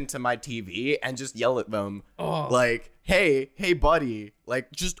jump into my TV and just yell at them, like, hey, buddy,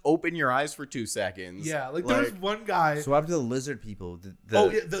 like, just open your eyes for 2 seconds. Yeah, like there was one guy. So what happened to the lizard people?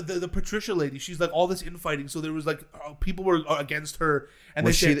 The Patricia lady, she's like all this infighting. So there was like people were against her, and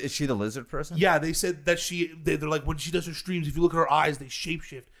Was they said, is she the lizard person? yeah, they said that they're like when she does her streams, if you look at her eyes, they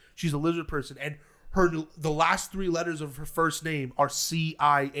shapeshift. She's a lizard person, and the last 3 letters of her first name are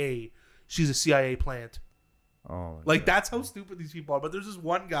CIA. She's a CIA plant. Oh, Like that's how stupid these people are. But there's this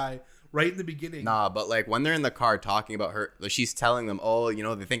one guy right in the beginning. Nah, but like when they're in the car talking about her, like, she's telling them, oh, you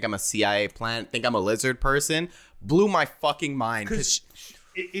know, they think I'm a CIA plant, think I'm a lizard person. Blew my fucking mind. Because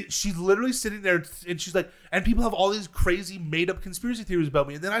she's literally sitting there and she's like, and people have all these crazy made up conspiracy theories about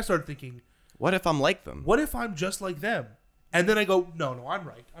me. And then I started thinking, What if I'm like them? what if I'm just like them? And then I go, no, I'm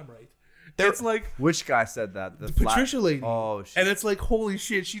right. It's like which guy said that? the Patricia lady. Oh, shit. And it's like, holy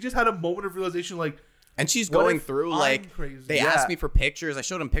shit. She just had a moment of realization like, And she's What going if through I'm like crazy? they Yeah. asked me for pictures. I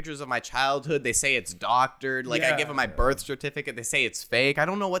showed them pictures of my childhood. They say it's doctored. Like I Yeah. give them my birth certificate. They say it's fake. I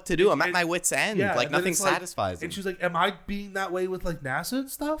don't know what to do. I'm at And- my wit's end. Yeah, Like and then nothing it's like- satisfies them. And she's like, "Am I being that way with like NASA and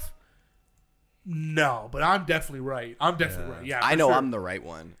stuff?" No, but I'm definitely right. I'm definitely right. Yeah, I for know sure. I'm the right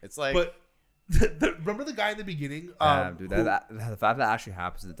one. It's like But remember the guy in the beginning? Dude, who- the fact that actually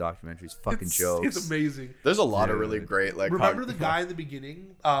happens in the documentary is fucking jokes. It's amazing. there's a lot of Dude. really great like. Remember the guy in the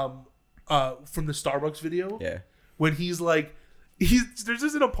beginning, from the Starbucks video? Yeah. When he's like, they're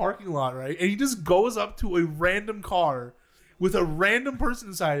just in a parking lot, right? And he just goes up to a random car with a random person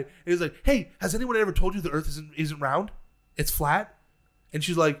inside it, and he's like, "Hey, has anyone ever told you the Earth isn't round? It's flat?" And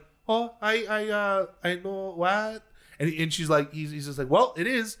she's like, "Oh, I know what." And she's like, he's just like, "Well, it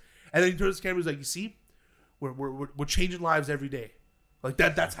is." And then he turns to the camera, he's like, "You see, we're changing lives every day. Like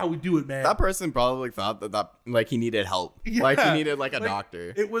that's how we do it, man." That person probably thought that like he needed help. Yeah. Like he needed like a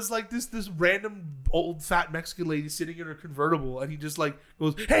doctor. It was like this random old fat Mexican lady sitting in her convertible, and he just like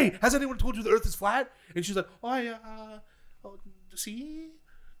goes, "Hey, has anyone told you the Earth is flat?" And she's like, see."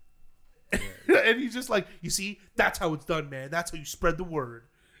 And he's just like, "You see, that's how it's done, man. That's how you spread the word."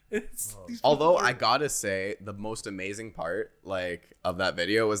 These Although people I are- gotta say, the most amazing part, like, of that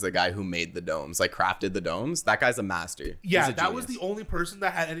video was the guy who made the domes, like, crafted the domes. That guy's a master. yeah, He's a that was the genius. only person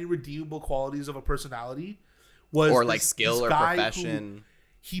that had any redeemable qualities of a personality, was or like this skill or guy who- profession.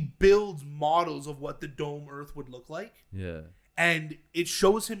 He builds models of what the dome Earth would look like. Yeah. And it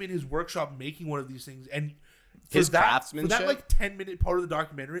shows him in his workshop making one of these things. And for His for that craftsmanship? like 10-minute part of the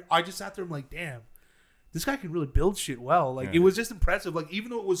documentary, I just sat there and I'm like, damn, this guy can really build shit well. Like, it was just impressive. Like, even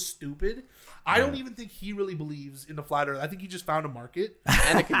though it was stupid, I don't even think he really believes in the flat Earth. I think he just found a market.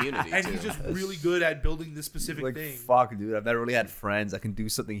 And a community, And too. he's just really good at building this specific Like, thing. fuck, dude. I've never really had friends. I can do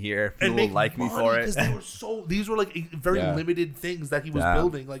something here. People And will make like me money, for it. 'cause they were these were like very Yeah. limited things that he was Yeah.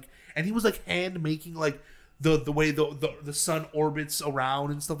 building. Like, and he was like hand making like the way the sun orbits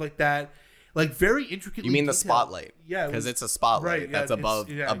around and stuff like that. Like, very intricately. You mean the detailed. spotlight? Yeah, it Because was- it's a spotlight yeah, that's it's- above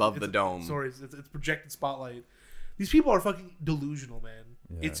yeah, above it's the dome. Sorry, it's projected spotlight. These people are fucking delusional, man.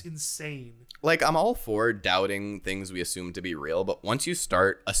 It's insane. Like, I'm all for doubting things we assume to be real, but once you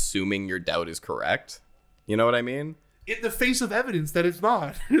start assuming your doubt is correct, you know what I mean? In the face of evidence that it's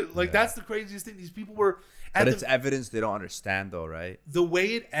not. Like, that's the craziest thing. These people were at But it's evidence they don't understand, though, right? the way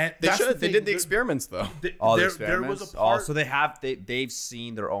it. They that's should. the They thing. did the There- experiments, though. All the there experiments. was a part. So they've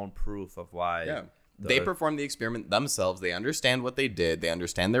seen their own proof of why. Yeah. the They Earth- performed the experiment themselves. They understand what they did. They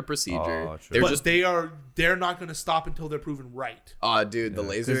understand their procedure. Oh, true. They're but just, they're not going to stop until they're proven right. dude, the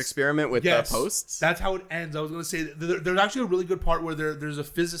laser 'cause- experiment with Yes, the posts. that's how it ends. I was going to say there's actually a really good part where there's a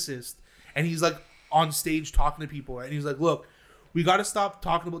physicist and he's like on stage talking to people, right? And he's like, "Look, we got to stop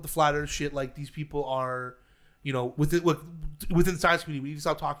talking about the flat Earth shit. Like, these people are, within the science community, we need to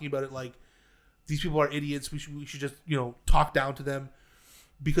stop talking about it like these people are idiots. We should just talk down to them,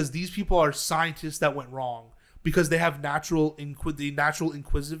 because these people are scientists that went wrong." Because they have the natural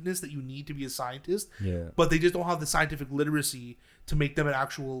inquisitiveness that you need to be a scientist, Yeah. but they just don't have the scientific literacy to make them an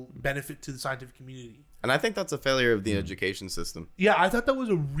actual benefit to the scientific community. And I think that's a failure of the education system. Yeah, I thought that was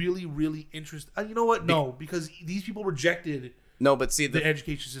a really, really interesting. You know what? No, because these people rejected No, but see, the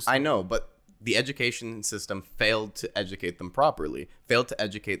education system. I know, but the education system failed to educate them properly, failed to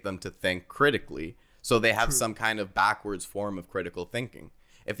educate them to think critically, so they have some kind of backwards form of critical thinking.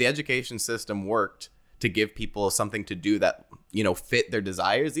 If the education system worked to give people something to do that, fit their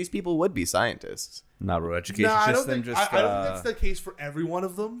desires, these people would be scientists. Not bro. Education No, I don't system think just. I don't think that's the case for every one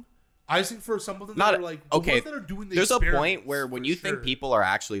of them. I just think for some of them Not that are like the okay. ones that are doing the There's a point experiments, where when for you sure. think people are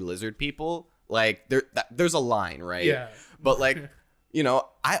actually lizard people, like there's a line, right? Yeah. But like,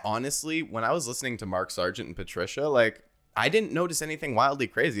 I honestly, when I was listening to Mark Sargent and Patricia, like, I didn't notice anything wildly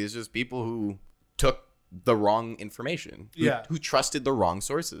crazy. It's just people who took the wrong information. Who trusted the wrong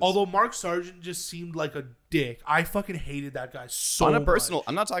sources. Although Mark Sargent just seemed like a dick. I fucking hated that guy so on a personal, much.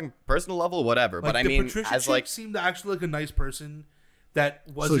 I'm not talking personal level, whatever. Like, but I the mean, Patricia as chick like, seemed actually like a nice person that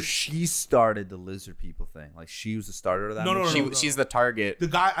So wasn't. she started the lizard people thing. Like, she was the starter of that. No, no, movie? no. she's the target. the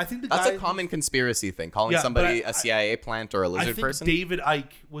guy, I think the That's guy a common conspiracy thing. Calling Yeah, but somebody I- a CIA plant or a I lizard think person. David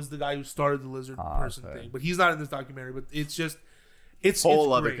Icke was the guy who started the lizard person okay. thing, but he's not in this documentary. But it's just, it's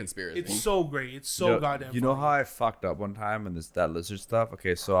Whole other great. conspiracy. It's so great. It's so goddamn. You know funny. how I fucked up one time in that lizard stuff?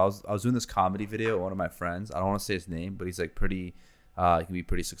 Okay, so I was doing this comedy video with one of my friends. I don't want to say his name, but he's like pretty he can be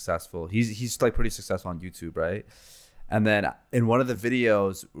pretty successful. He's like pretty successful on YouTube, right? And then in one of the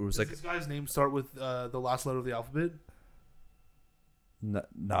videos, it was Does like this guy's name start with the last letter of the alphabet? no,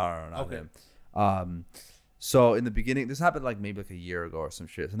 not Okay. him. So in the beginning, this happened like maybe like a year ago or some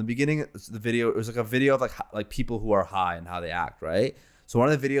shit. So in the beginning, the video, it was like a video of like people who are high and how they act, right? So one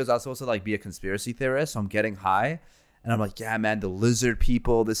of the videos I was supposed to like be a conspiracy theorist. So I'm getting high, and I'm like, yeah, man, the lizard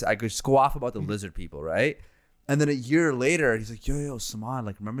people. I could just go off about the lizard people, right? And then a year later, he's like, yo, Saman,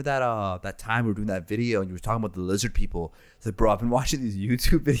 like, remember that time we were doing that video and you were talking about the lizard people? He's like, bro, I've been watching these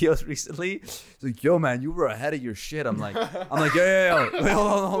YouTube videos recently. He's like, yo, man, you were ahead of your shit. I'm like, yo. Wait,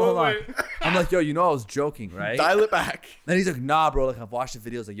 hold on. I'm like, yo, you know I was joking, right? Dial it back. Then he's like, nah, bro, like, I've watched the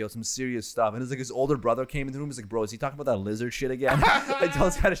videos, like, yo, some serious stuff. And it's like his older brother came in the room. He's like, bro, is he talking about that lizard shit again? Like, tell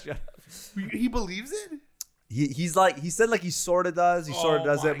us how to shut up. He believes it? He's like, he said like he sort of does. He sort of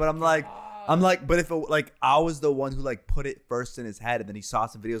does it. But I'm like, but if it, like I was the one who like put it first in his head, and then he saw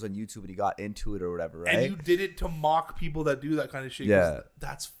some videos on YouTube and he got into it or whatever, right? And you did it to mock people that do that kind of shit. Yeah.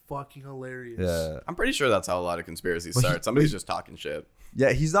 That's fucking hilarious. Yeah. I'm pretty sure that's how a lot of conspiracies start. Somebody's just talking shit.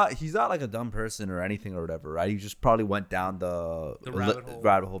 Yeah, he's not like a dumb person or anything or whatever, right? He just probably went down the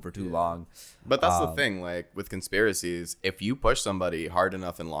rabbit hole for too long. But that's the thing, like with conspiracies, if you push somebody hard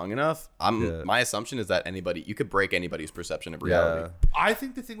enough and long enough, my assumption is that you could break anybody's perception of reality. I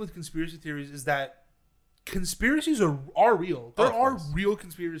think the thing with conspiracy theories is that conspiracies are real. There are real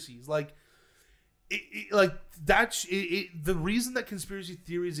conspiracies. Like, the reason that conspiracy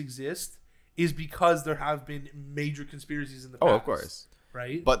theories exist is because there have been major conspiracies in the past. Oh, of course.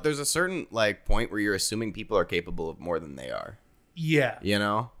 Right? But there's a certain like point where you're assuming people are capable of more than they are. Yeah. You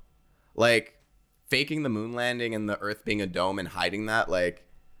know? Like faking the moon landing and the earth being a dome and hiding that, like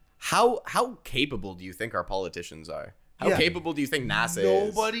how capable do you think our politicians are? How capable do you think NASA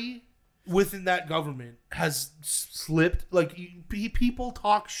is? Nobody within that government has slipped. Like, people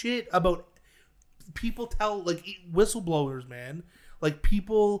talk shit about, people tell, like, whistleblowers, man. Like,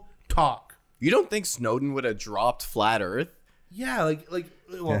 people talk. You don't think Snowden would have dropped flat earth? Yeah,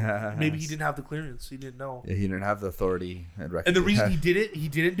 well, maybe he didn't have the clearance. He didn't know. Yeah, he didn't have the authority and the reason he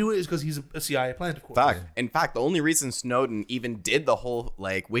didn't do it is because he's a CIA plant, of course. In fact, the only reason Snowden even did the whole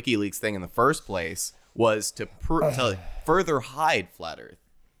like WikiLeaks thing in the first place was to further hide flat Earth,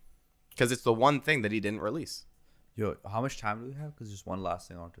 because it's the one thing that he didn't release. Yo, how much time do we have? Because just one last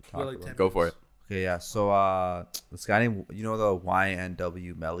thing I want to talk about. Go for it. Okay, yeah. So this guy named, you know, the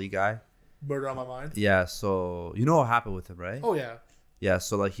YNW Melly guy. Murder on My Mind. Yeah, so you know what happened with him, right? Oh yeah. Yeah,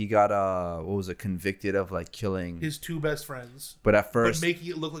 so like he got convicted of like killing his two best friends. But at first, making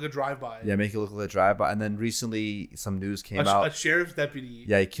it look like a drive-by. Yeah, making it look like a drive-by, and then recently some news came out. A sheriff's deputy.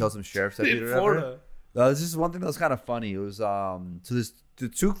 Yeah, he killed some sheriff's deputy in Florida. This is one thing that was kind of funny. It was so the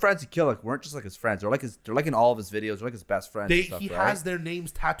two friends he killed like weren't just like his friends. They're like in all of his videos. They're like his best friends. He has their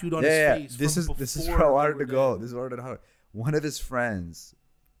names tattooed on his face. This is where I wanted to go. This is where I wanted to go. One of his friends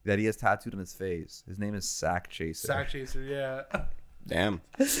that he has tattooed on his face. His name is Sack Chaser. Sack Chaser, yeah. Damn.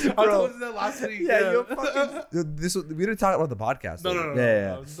 I was that last week. Yeah, you fucking. We didn't talk about the podcast. No.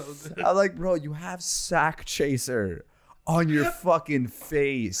 Yeah. I'm like, bro, you have Sack Chaser on your fucking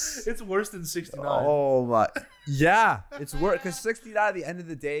face. It's worse than 69. Oh my. Yeah, it's worse because 69 at the end of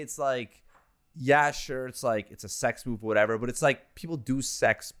the day, it's like, yeah, sure, it's like it's a sex move, whatever, but it's like people do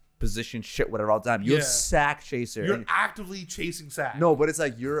sex position shit whatever all the time. You're Sack Chaser. You're actively chasing Sack. No, but it's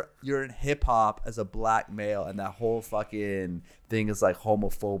like you're in hip hop as a black male, and that whole fucking thing is like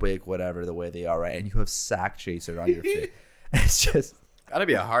homophobic, whatever the way they are, right? And you have Sack Chaser on your face. It's just gotta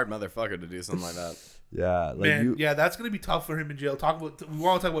be a hard motherfucker to do something like that. Yeah, like man. That's gonna be tough for him in jail. We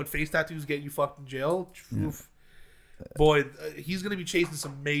want to talk about face tattoos get you fucked in jail. Yeah. Boy, he's gonna be chasing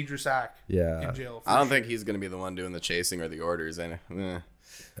some major Sack. In jail. I don't think he's gonna be the one doing the chasing or the orders.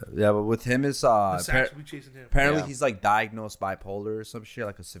 Yeah, but with him is apparently Yeah. he's like diagnosed bipolar or some shit,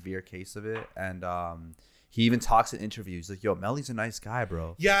 like a severe case of it, and he even talks in interviews like, "Yo, Melly's a nice guy,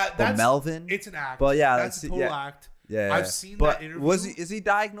 bro." Yeah, but Melvin, it's an act. But yeah, that's a total act. Yeah, I've seen that interview. Is he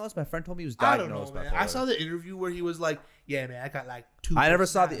diagnosed? My friend told me he was diagnosed. I don't know, man. I saw the interview where he was like, "Yeah, man, I got like 2." I never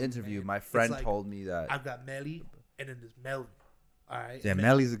saw the interview. Man. My friend told me that I've got Melly and then there's Melvin. All right. Yeah,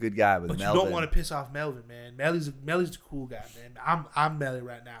 Melly's a good guy, but you don't want to piss off Melvin, man. Melly's the cool guy, man. I'm Melly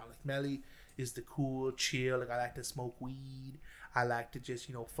right now. Like Melly is the cool, chill. Like I like to smoke weed. I like to just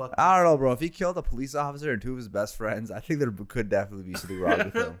fuck. I don't know, bro. If he killed a police officer and two of his best friends, I think there could definitely be something wrong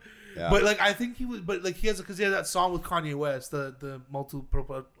with him. Yeah. But like I think he was, but like he has that song with Kanye West, the multiple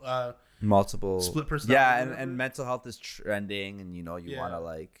split personality. Yeah, and mental health is trending, and you want to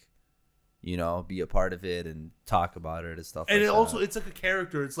like. Be a part of it and talk about it and stuff. And like it's like a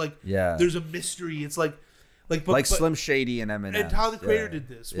character. It's like yeah, there's a mystery. It's like Slim Shady and Eminem. And Tyler the Creator did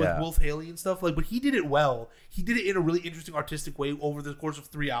this with Wolf Haley and stuff. Like, but he did it well. He did it in a really interesting artistic way over the course of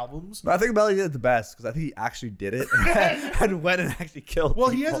 3 albums. But I think Melly did it the best because I think he actually did it and went and actually killed. Well,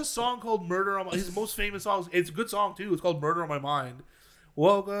 he has a song called "Murder on My." His most famous song. It's a good song too. It's called "Murder on My Mind."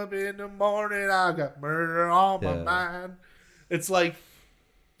 Woke up in the morning, I got murder on my mind. It's like.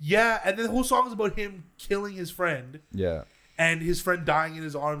 Yeah, and then the whole song is about him killing his friend. Yeah. And his friend dying in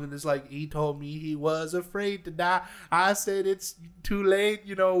his arms, and it's like, he told me he was afraid to die. I said it's too late,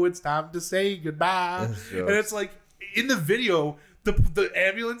 it's time to say goodbye. And it's like, in the video, the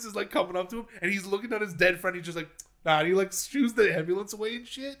ambulance is like coming up to him, and he's looking at his dead friend. He's just like, nah, and he like shoos the ambulance away and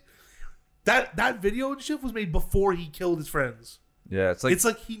shit. That video and shit was made before he killed his friends. Yeah, it's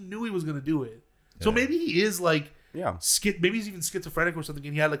like he knew he was gonna do it. So maybe he is like. Yeah. Maybe he's even schizophrenic or something,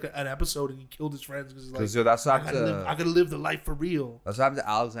 and he had like an episode and he killed his friends because he's like, that's I gotta live the life for real. That's what happened to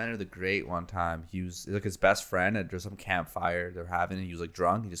Alexander the Great one time. He was like his best friend, and there's some campfire they're having, and he was like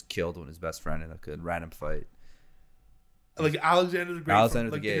drunk. He just killed his best friend in a random fight. Like Alexander the Great. Alexander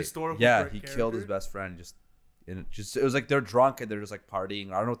from, the Great. The historical yeah, he character. killed his best friend. It was like they're drunk and they're just like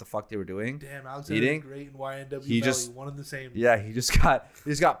partying. I don't know what the fuck they were doing. Damn, Alexander the Great and YNW He Melly, just- one and the same. Yeah, he just got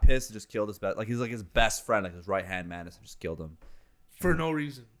pissed and just killed his best. Like he's like his best friend, like his right hand man, and just killed him. For no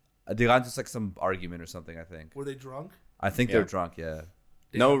reason. They got just like some argument or something. I think. Were they drunk? I think Yeah. they're drunk. Yeah.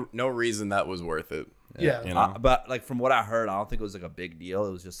 No reason that was worth it. Yeah. You know? But like from what I heard, I don't think it was like a big deal.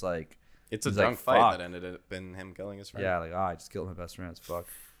 It was just like It's a He's drunk like, fight "Fuck." that ended up in him killing his friend. yeah, like I just killed my best friend. It's fuck.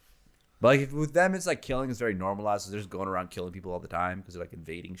 But like with them, it's like killing is very normalized. So they're just going around killing people all the time because they're like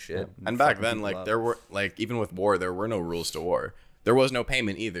invading shit. And back fucking then, people like up. there were like even with war, there were no rules to war. There was no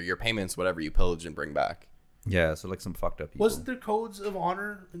payment either. Your payment's whatever you pillage and bring back. Yeah, so like some fucked up people. Wasn't there codes of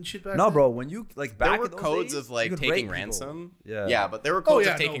honor and shit back No, then? bro. When you like back There were in those codes days, of like you could taking rape people. ransom. Yeah. Yeah, but there were Oh codes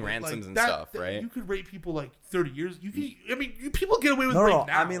yeah, of taking no, but, ransoms like, and that- stuff, right? You could rape people like 30 years. People get away with No, rape no.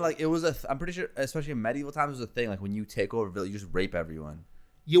 now. I mean, like it was I'm pretty sure, especially in medieval times, it was a thing. Like when you take over a village, you just rape everyone.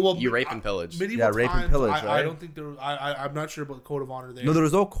 yeah, well, You rape and pillage. Medieval Yeah, rape and times, pillage, I right? don't think there. I'm not sure about the code of honor there. No, there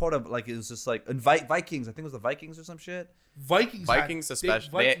was no code of like it was just like and Vikings. I think it was the Vikings or some shit. Vikings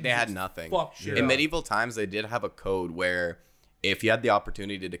Especially, they had nothing. Fuck shit In up. medieval times, they did have a code where if you had the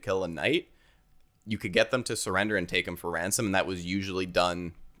opportunity to kill a knight, you could get them to surrender and take them for ransom, and that was usually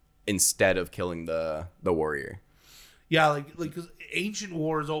done instead of killing the warrior. Yeah, like cause ancient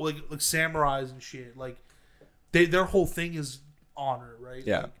wars, all like samurais and shit. Like their whole thing is honor, right?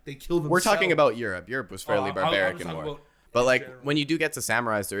 Yeah. Like, they kill themselves. We're talking about Europe. Europe was fairly I'm barbaric just in talking war. about But in like general. when you do get to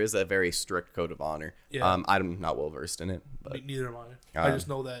samurais, there is a very strict code of honor. Yeah. I'm not well versed in it, but Neither am I. I just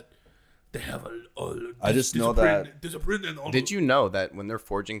know that they have I just know that- discipline and honor. did you know that when they're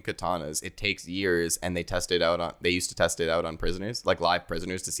forging katanas, it takes years, and they used to test it out on prisoners, like live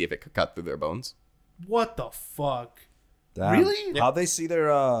prisoners, to see if it could cut through their bones. What the fuck? Damn. Really? How'd they see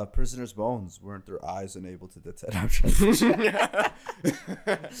their prisoners' bones? Weren't their eyes unable to detect? I'm joking.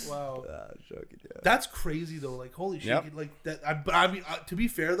 Wow. Joking, yeah. That's crazy though. Like holy shit. Yep. Like that. But I mean, to be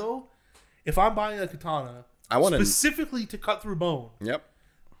fair though, if I'm buying a katana, I want to. specifically to cut through bone, Yep.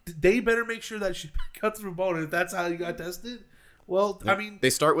 they better make sure that shit cut through bone. And if that's how you got tested, well, I mean, They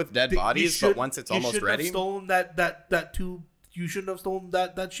start with dead you bodies, should- but once it's you almost shouldn't have ready, stolen that tube. You shouldn't have stolen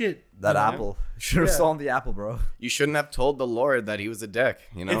that shit. That you know? apple. Should have Yeah. stolen the apple, bro. you shouldn't have told the Lord that he was a dick.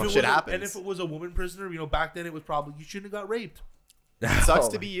 You know, If it shit was happens. and if it was a woman prisoner, back then it was probably you shouldn't have got raped. It sucks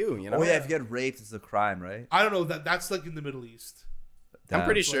Oh. to be you. You know. Oh yeah, if you get raped, it's a crime, right? I don't know that's like in the Middle East. I'm Damn.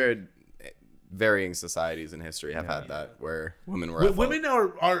 pretty sure varying societies in history have had that where women were. at fault. Women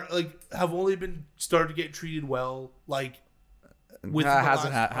are like have only been started to get treated well like with the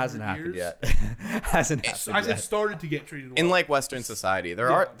hasn't last hasn't 100 happened years. yet. Hasn't happened I said yet. started to get treated well. in like Western society, there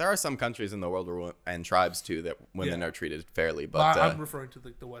Yeah. are some countries in the world where, and tribes too that women Yeah. are treated fairly, But but I'm referring to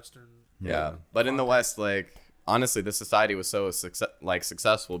like the Western. yeah. But in the West, like honestly, the society was so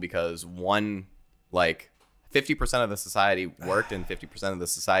successful because 50% of the society worked and 50% of the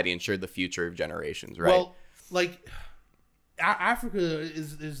society ensured the future of generations, right? Well, like Africa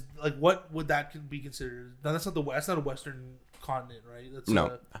is like what would that be considered? No, that's not the West. That's not a Western continent, right? That's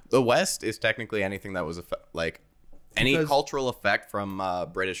No, the West is technically anything that was any Because- cultural effect from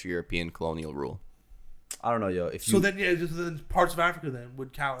British European colonial rule. I don't know, yo. If you So then, yeah, just then parts of Africa then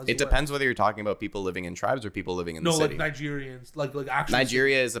would count as It the depends whether you're talking about people living in tribes or people living in West. the No, city. like Nigerians, like actually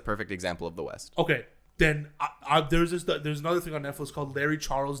Nigeria is a perfect example of the West. Okay, then there's another thing on Netflix called Larry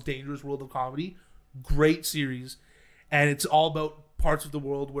Charles' Dangerous World of Comedy. Great series, and it's all about parts of the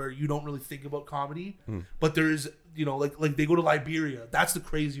world where you don't really think about comedy, but there is like they go to Liberia. That's the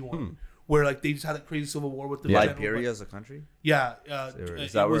crazy one where like they just had that crazy civil war with the general, Liberia is a country. but- yeah, Is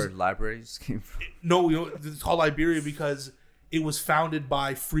it that was- where libraries came from? No, it's called Liberia because it was founded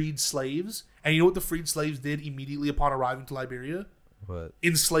by freed slaves, and you know what the freed slaves did immediately upon arriving to Liberia? What?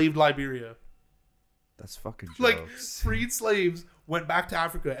 Enslaved Liberia. That's fucking jokes. Like freed slaves went back to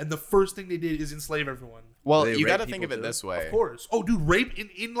Africa, and the first thing they did is enslave everyone. Well, They you rape got to think people of it too? this way. Of course. Oh, dude, rape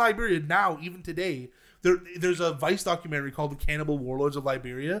in Liberia now, even today, There's a Vice documentary called The Cannibal Warlords of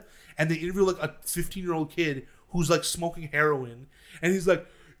Liberia, and they interview like a 15-year-old kid who's like smoking heroin, and he's like,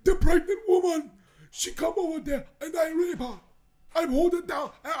 the pregnant woman, she come over there and I rape her. I hold her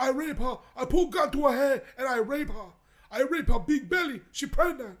down and I rape her. I pull gun to her head and I rape her. I rape her big belly. She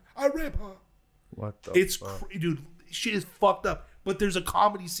pregnant. I rape her. What the It's fuck? dude, shit is fucked up. But there's a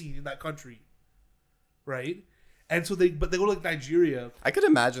comedy scene in that country, right? And so they go to like Nigeria. I could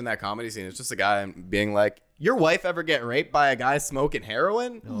imagine that comedy scene. It's just a guy being like, "Your wife ever get raped by a guy smoking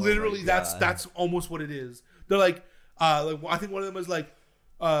heroin?" Literally, my that's God. that's almost what it is. They're like I think one of them is like,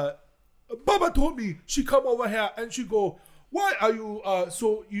 Baba told me she come over here and she go, why are you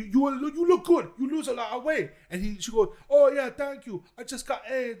so you look good, you lose a lot of weight, and she goes, oh yeah, thank you, I just got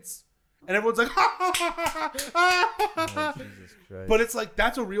AIDS, and everyone's like, Oh, Jesus Christ. but it's like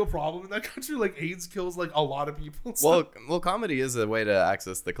that's a real problem in that country. Like AIDS kills like a lot of people. Well, comedy is a way to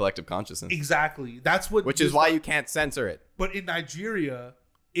access the collective consciousness, exactly, that's what. which is why you can't censor it. But in Nigeria,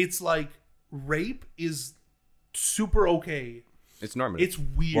 it's like rape is super okay. It's normative. It's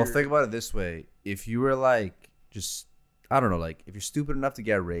weird. Well, think about it this way: if you were like just, I don't know, like if you're stupid enough to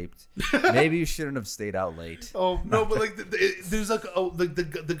get raped, maybe you shouldn't have stayed out late. Oh no, but like there's like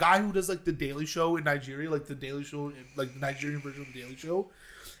the guy who does like the Daily Show in Nigeria, like the Daily Show, like the Nigerian version of the Daily Show.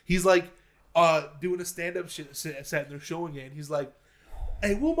 He's like doing a stand-up set and they're showing it. And he's like,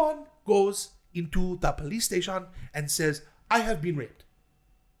 a woman goes into the police station and says, "I have been raped,"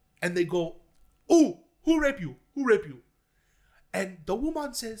 and they go, "Oh, who raped you? Who raped you?" And the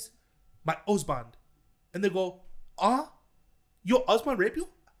woman says, "My husband," and they go, your husband raped you?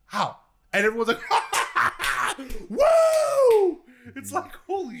 How? And everyone's like, woo! It's like,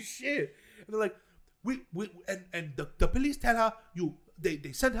 holy shit. And they're like, and the police tell her,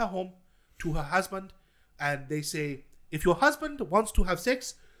 they send her home to her husband, and they say, if your husband wants to have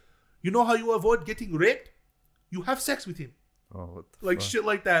sex, you know how you avoid getting raped? You have sex with him. Oh, what the Like fuck? shit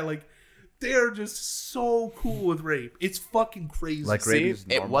like that. Like, they're just so cool with rape. It's fucking crazy. Like See, rape is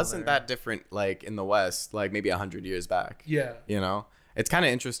it normal wasn't there. that different like in the West, like maybe 100 years back. yeah. You know, it's kind of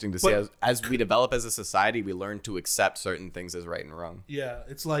interesting to see But- as we develop as a society, we learn to accept certain things as right and wrong. Yeah,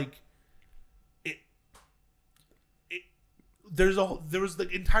 it's like there was the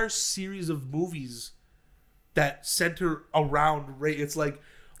entire series of movies that center around rape. It's like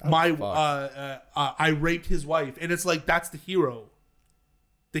I raped his wife, and it's like that's the hero.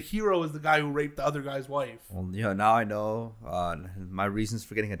 The hero is the guy who raped the other guy's wife. Well, now I know my reasons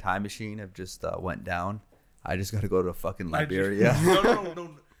for getting a time machine have just went down. I just got to go to fucking Liberia.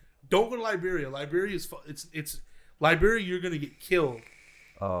 No. Don't go to Liberia. Liberia is it's Liberia. You're gonna get killed.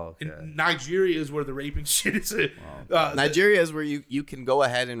 Oh, okay. And Nigeria is where the raping shit is. Nigeria is where you can go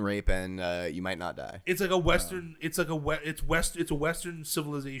ahead and rape and you might not die. It's like a Western. It's like It's a Western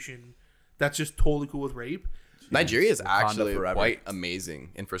civilization that's just totally cool with rape. Nigeria is Wakanda actually forever. quite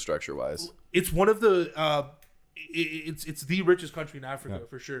amazing infrastructure wise. It's one of the. It's the richest country in Africa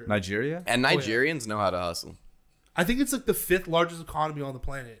for sure. Nigeria? And yeah. Nigerians know how to hustle. I think it's like the 5th largest economy on the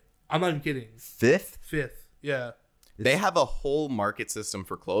planet. I'm not even kidding. Fifth? 5th. Yeah. They have a whole market system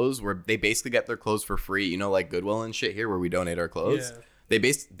for clothes where they basically get their clothes for free. You know, like Goodwill and shit here where we donate our clothes. Yeah.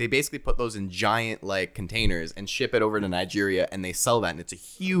 They basically put those in giant like containers and ship it over to Nigeria and they sell that. And it's a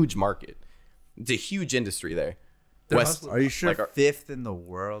huge market. It's a huge industry there. They're West, hustling. Are you sure Like fifth in the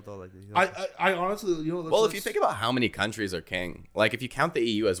world? Though? Like, I honestly, well, if you think about how many countries are king, like if you count the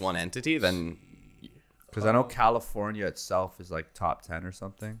EU as one entity, then because I know California itself is like top 10 or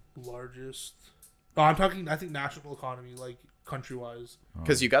something. largest. No, I'm talking. I think national economy, like country wise.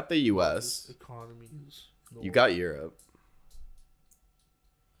 because you got the US, Economies. you got Europe.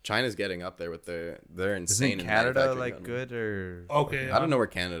 China's getting up there with they're insane. Isn't in Canada manufacturing like economy. good or? Okay. I don't know where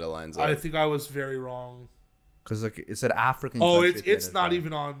Canada lines up. I think I was very wrong. Because like it's an African. Oh, country it's at the not end of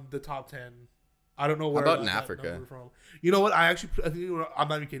even on the top 10. I don't know where. about I in got that Africa? number from. You know what? I think I'm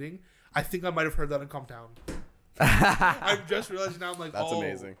not even kidding. I think I might have heard that in Come Town. I'm just realizing now. I'm like, That's oh,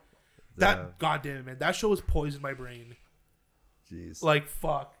 amazing. That Yeah. goddamn it, man, that show has poisoned my brain. Jeez. Like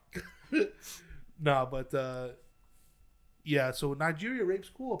fuck. Nah, but yeah. So Nigeria rape's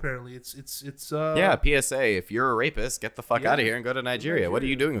cool. Apparently, it's Yeah, PSA. If you're a rapist, get the fuck Yeah. out of here and go to Nigeria. What are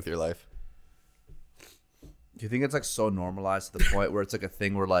you doing with your life? Do you think it's like so normalized to the point where it's like a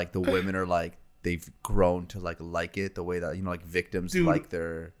thing where like the women are like they've grown to like it the way that like victims Dude, like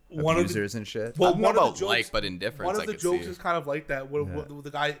their one of the- abusers and shit? Well, More one of about the jokes, like, but indifference. one I of the could jokes see. is kind of like that. What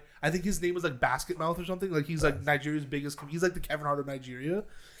the guy, I think his name was like Basket Mouth or something. Like he's like Nigeria's biggest. He's like the Kevin Hart of Nigeria,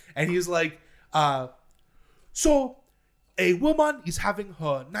 and he's like, so a woman is having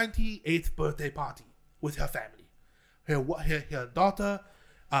her 98th birthday party with her family, her daughter,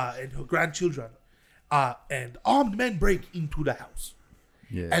 and her grandchildren. and armed men break into the house.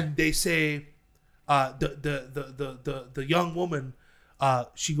 Yeah. And they say, the young woman,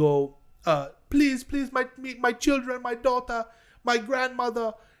 she go, please, my children, my daughter, my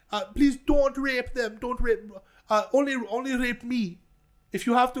grandmother, please don't rape them. Don't rape. Only rape me. If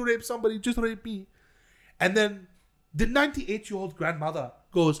you have to rape somebody, just rape me. And then the 98-year-old grandmother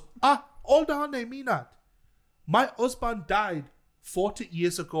goes, hold on, I mean that. My husband died 40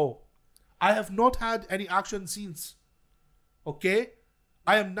 years ago. I have not had any action since. Okay?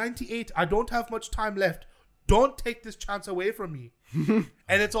 I am 98. I don't have much time left. Don't take this chance away from me.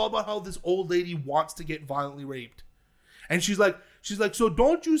 And it's all about how this old lady wants to get violently raped. And she's like, so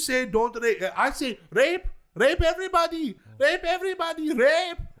don't you say don't rape. I say rape everybody. Rape everybody.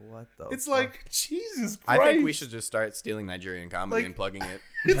 Rape. What the It's fuck? like, Jesus Christ. I think we should just start stealing Nigerian comedy and plugging it.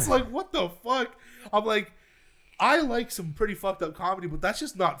 It's like, what the fuck? I'm like, I like some pretty fucked up comedy, but that's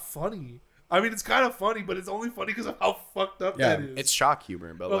just not funny. I mean, it's kind of funny, but it's only funny because of how fucked up Yeah, that is. it's shock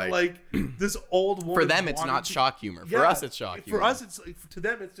humor, but Of like this old woman. for them, it's wanting not to- shock humor. For Yeah, us, it's shock humor. For us, it's like, to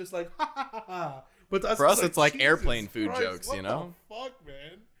them, it's just like ha ha ha ha. But to us, For us, it's like Jesus airplane food Christ, jokes, what you know? The fuck,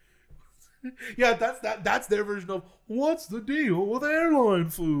 man. Yeah, that's their version of what's the deal with airline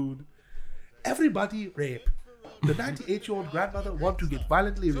food. Everybody rape. The 98-year-old grandmother want to get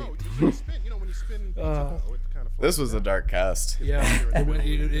violently raped. This was a dark cast. Yeah,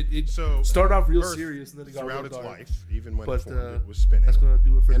 it So, started off real Earth, serious and then it got real throughout its dark. life, even when But it formed, it was spinning. that's gonna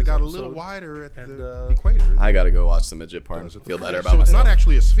do it for And it this got a episode. little wider at And, the equator. I gotta go watch some midget porn. Does it? Feel better So about it's myself. not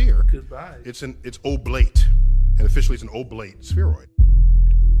actually a sphere. Goodbye. It's oblate, and officially it's an oblate spheroid.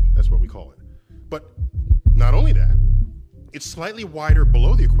 That's what we call it. But not only that, it's slightly wider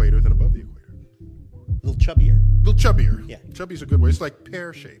below the equator than above the equator. A little chubbier. A little chubbier. Yeah. Chubby's a good word. It's like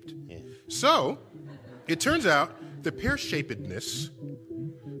pear-shaped. Yeah. So, it turns out the pear-shapedness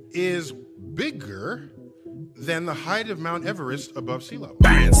is bigger than the height of Mount Everest above sea level.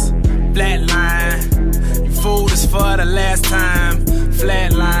 Bounce, flat line. You fooled us for the last time.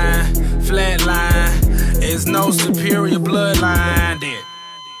 Flat line. Is no superior